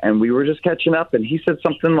Wednesday, and we were just catching up, and he said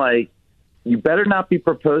something like, "You better not be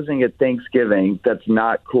proposing at Thanksgiving. That's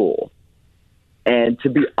not cool." And to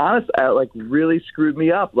be honest, it really screwed me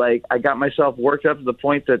up. Like, I got myself worked up to the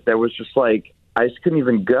point that there was just I just couldn't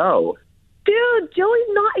even go. Dude, he's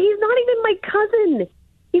not even my cousin.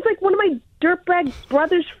 He's like one of my dirtbag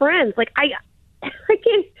brother's friends. Like, I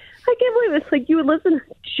can't believe this. Like, you would listen to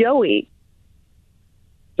Joey.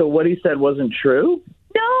 So what he said wasn't true?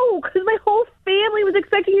 No, because my whole family was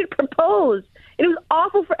expecting you to propose. And it was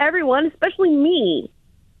awful for everyone, especially me.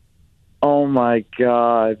 Oh, my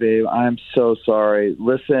God, babe. I'm so sorry.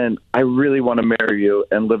 Listen, I really want to marry you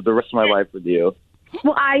and live the rest of my life with you.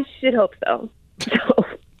 Well, I should hope so.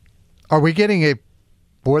 Are we getting a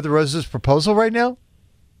War of the Roses proposal right now?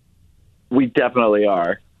 We definitely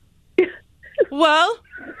are. Well,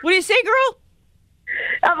 what do you say, girl?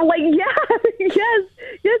 I'm like, yeah,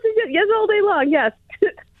 yes, all day long, yes.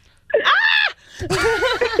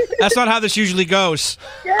 That's not how this usually goes.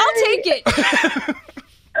 Yay. I'll take it.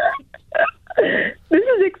 This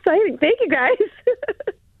is exciting. Thank you, guys.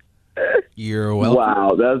 You're welcome.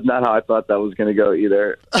 Wow, that's not how I thought that was going to go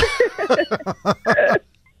either.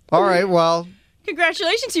 All right, well.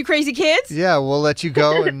 Congratulations, you crazy kids. Yeah, we'll let you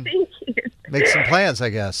go and Thank you. make some plans, I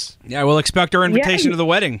guess. Yeah, we'll expect our invitation to the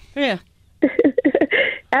wedding. Yeah.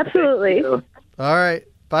 Absolutely. All right.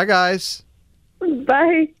 Bye, guys.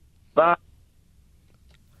 Bye. Bye.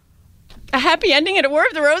 A happy ending at a War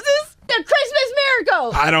of the Roses? The Christmas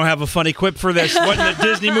miracle! I don't have a funny quip for this. What in the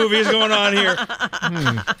Disney movie is going on here?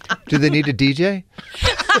 Do they need a DJ?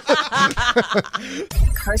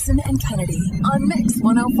 Carson and Kennedy on Mix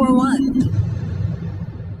 104.1.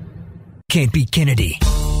 Can't beat Kennedy.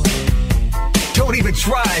 Don't even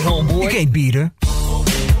try, homeboy. You can't beat her.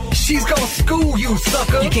 She's gonna school you,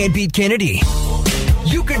 sucker. You can't beat Kennedy.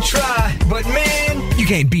 You can try, but man, you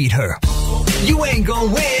can't beat her. You ain't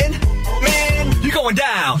gonna win, man. You're going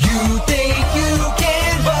down. You think you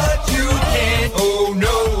can, but you can't. Oh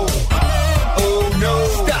no. Oh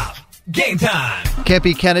Game time. Can't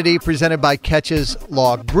Be Kennedy, presented by Catches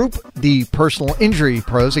Law Group, the personal injury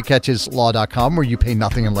pros at catcheslaw.com, where you pay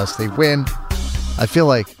nothing unless they win. I feel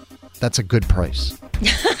like that's a good price.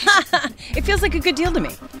 It feels like a good deal to me.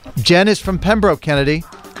 Jen is from Pembroke, Kennedy.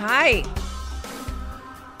 Hi.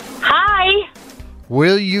 Hi.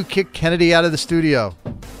 Will you kick Kennedy out of the studio?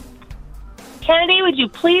 Kennedy, would you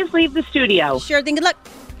please leave the studio? Sure thing. Good luck.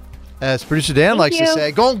 As producer Dan likes to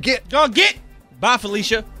say, go and get. Go and get. Bye,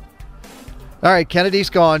 Felicia. All right,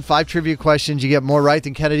 Kennedy's gone. 5 trivia questions. You get more right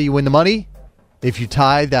than Kennedy, you win the money. If you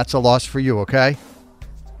tie, that's a loss for you, okay?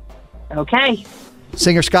 Okay.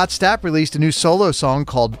 Singer Scott Stapp released a new solo song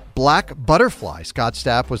called Black Butterfly. Scott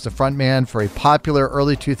Stapp was the frontman for a popular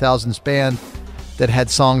early 2000s band that had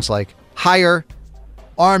songs like Higher,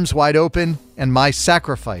 Arms Wide Open, and My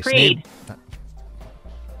Sacrifice. Creed.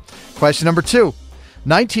 Question number 2.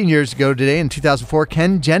 19 years ago today, in 2004,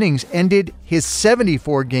 Ken Jennings ended his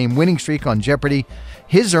 74-game winning streak on Jeopardy!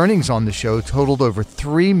 His earnings on the show totaled over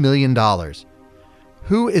 $3 million.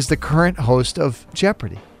 Who is the current host of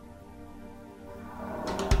Jeopardy!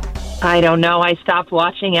 I don't know. I stopped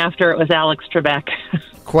watching after it was Alex Trebek.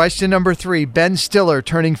 Question number 3. Ben Stiller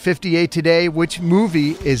turning 58 today. Which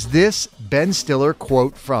movie is this Ben Stiller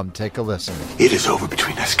quote from? Take a listen. It is over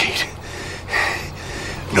between us, Kate.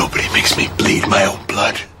 Nobody makes me bleed my own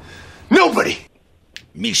blood. Nobody!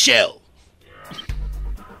 Michelle.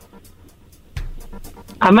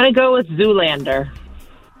 I'm going to go with Zoolander.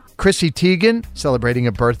 Chrissy Teigen celebrating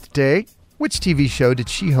a birthday. Which TV show did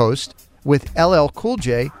she host with LL Cool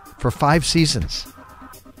J for 5 seasons?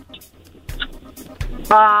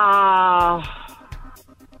 I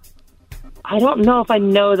don't know if I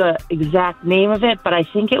know the exact name of it, but I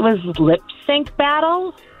think it was Lip Sync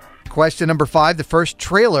Battle. Question number 5. The first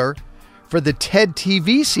trailer for the TED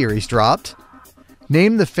TV series dropped.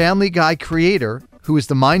 Name the Family Guy creator who is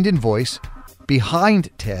the mind and voice behind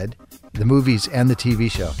TED, the movies and the TV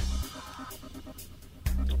show.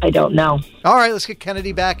 I don't know. All right, let's get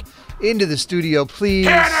Kennedy back into the studio, please.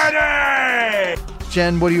 Kennedy!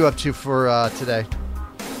 Jen, what are you up to for today?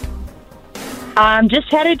 I'm just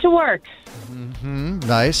headed to work.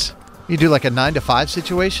 Nice. You do like a 9 to 5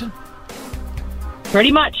 situation?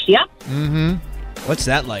 Pretty much, yep. What's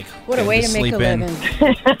that like? What a way to make a living.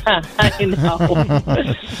 I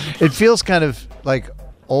know. It feels kind of like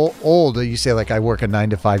old. You say like I work a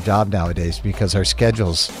 9 to 5 job nowadays because our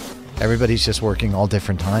schedules, everybody's just working all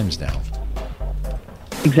different times now.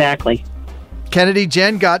 Exactly. Kennedy,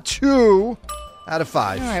 Jen got 2 out of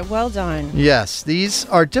 5. All right, well done. Yes, these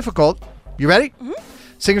are difficult. You ready?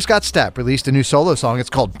 Singer Scott Stapp released a new solo song. It's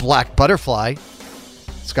called Black Butterfly.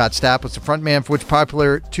 Scott Stapp was the frontman for which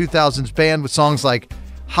popular 2000s band with songs like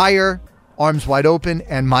Higher, Arms Wide Open,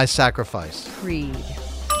 and My Sacrifice. Creed.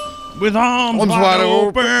 With arms wide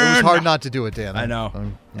open. It was hard not to do it, Dan. I know.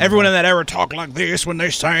 Everyone in that era talked like this when they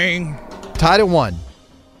sang. Tied at 1.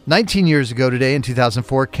 19 years ago today, in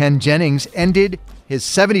 2004, Ken Jennings ended his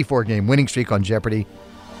 74-game winning streak on Jeopardy!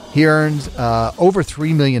 He earned over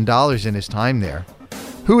 $3 million in his time there.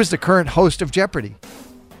 Who is the current host of Jeopardy!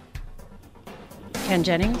 Ken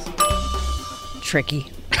Jennings.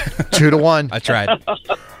 Tricky. 2 to 1. I tried.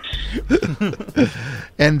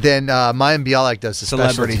 And then Mayim Bialik does the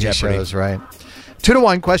Celebrity specialty Jeopardy. shows, right? 2 to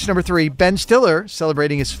 1. Question number 3. Ben Stiller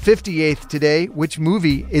celebrating his 58th today. Which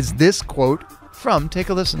movie is this quote from? Take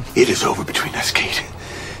a listen. It is over between us, Kate.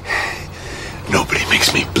 Nobody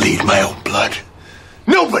makes me bleed my own blood.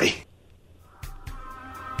 Nobody!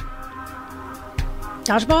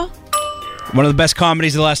 Dodgeball? One of the best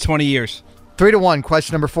comedies of the last 20 years. 3 to 1.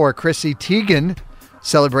 Question number 4. Chrissy Teigen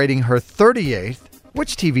celebrating her 38th.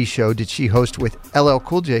 Which TV show did she host with LL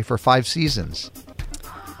Cool J for 5 seasons?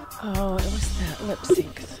 Oh, it was that lip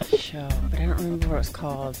sync show, but I don't remember what it was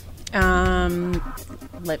called.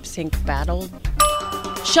 Lip sync battle.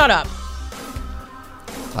 Shut up.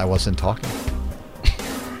 I wasn't talking.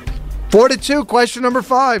 4 to 2. Question number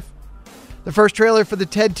 5. The first trailer for the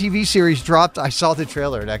TED TV series dropped. I saw the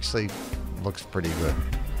trailer. It actually looks pretty good.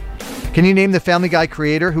 Can you name the Family Guy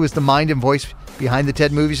creator who is the mind and voice behind the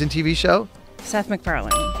TED movies and TV show? Seth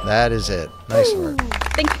MacFarlane. That is it. Nice work.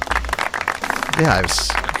 Thank you. Yeah, I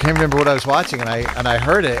can't remember what I was watching, and I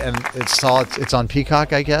heard it, and it's on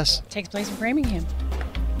Peacock, I guess. Takes place in Framingham.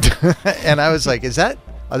 And I was like,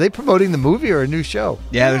 are they promoting the movie or a new show?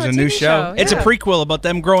 Yeah, No, there's a a new TV show. show, It's a yeah. prequel about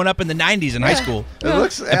them growing up in the 90s in high school. It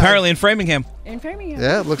looks Apparently in Framingham. In Framingham.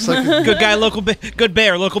 Yeah, it looks like Good guy, good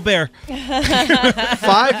bear, local bear.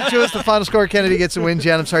 5-2 is the final score. Kennedy gets a win.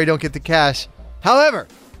 Jen, I'm sorry you don't get the cash. However,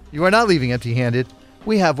 you are not leaving empty-handed.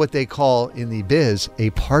 We have what they call in the biz a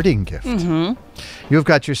parting gift. Mm-hmm. You've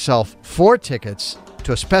got yourself 4 tickets to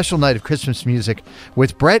to a special night of Christmas music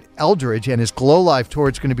with Brett Eldredge, and his Glow Live tour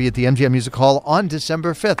is going to be at the MGM Music Hall on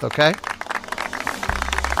December 5th, okay?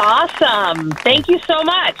 Awesome. Thank you so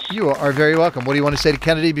much. You are very welcome. What do you want to say to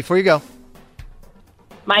Kennedy before you go?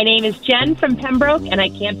 My name is Jen from Pembroke, and I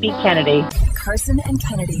can't beat Kennedy. Carson and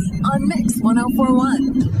Kennedy on Mix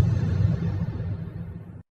 104.1.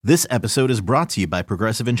 This episode is brought to you by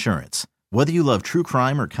Progressive Insurance. Whether you love true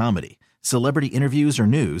crime or comedy, celebrity interviews or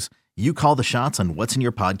news, you call the shots on what's in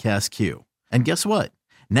your podcast queue. And guess what?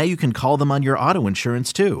 Now you can call them on your auto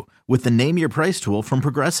insurance too with the Name Your Price tool from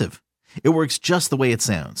Progressive. It works just the way it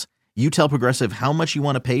sounds. You tell Progressive how much you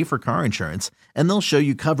want to pay for car insurance, and they'll show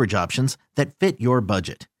you coverage options that fit your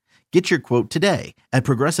budget. Get your quote today at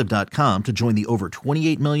Progressive.com to join the over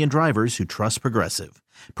 28 million drivers who trust Progressive.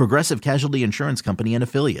 Progressive Casualty Insurance Company and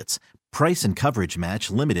Affiliates. Price and coverage match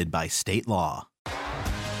limited by state law.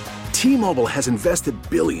 T-Mobile has invested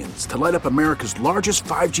billions to light up America's largest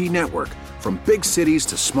 5G network, from big cities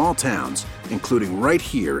to small towns, including right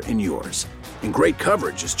here in yours. And great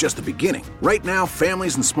coverage is just the beginning. Right now,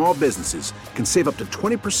 families and small businesses can save up to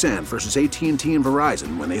 20% versus AT&T and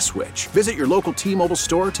Verizon when they switch. Visit your local T-Mobile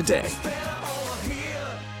store today.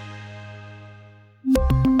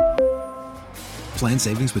 Plan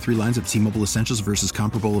savings with 3 lines of T-Mobile Essentials versus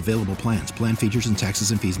comparable available plans. Plan features and taxes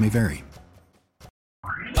and fees may vary.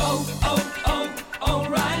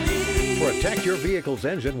 Protect your vehicle's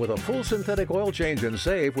engine with a full synthetic oil change and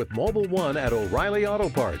save with Mobil 1 at O'Reilly Auto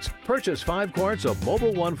Parts. Purchase 5 quarts of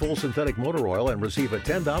Mobil 1 full synthetic motor oil and receive a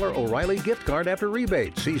 $10 O'Reilly gift card after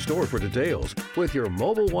rebate. See store for details. With your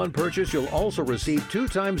Mobil 1 purchase, you'll also receive 2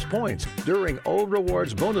 times points during O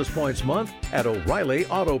Rewards Bonus Points Month at O'Reilly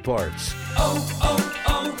Auto Parts.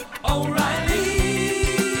 O'Reilly.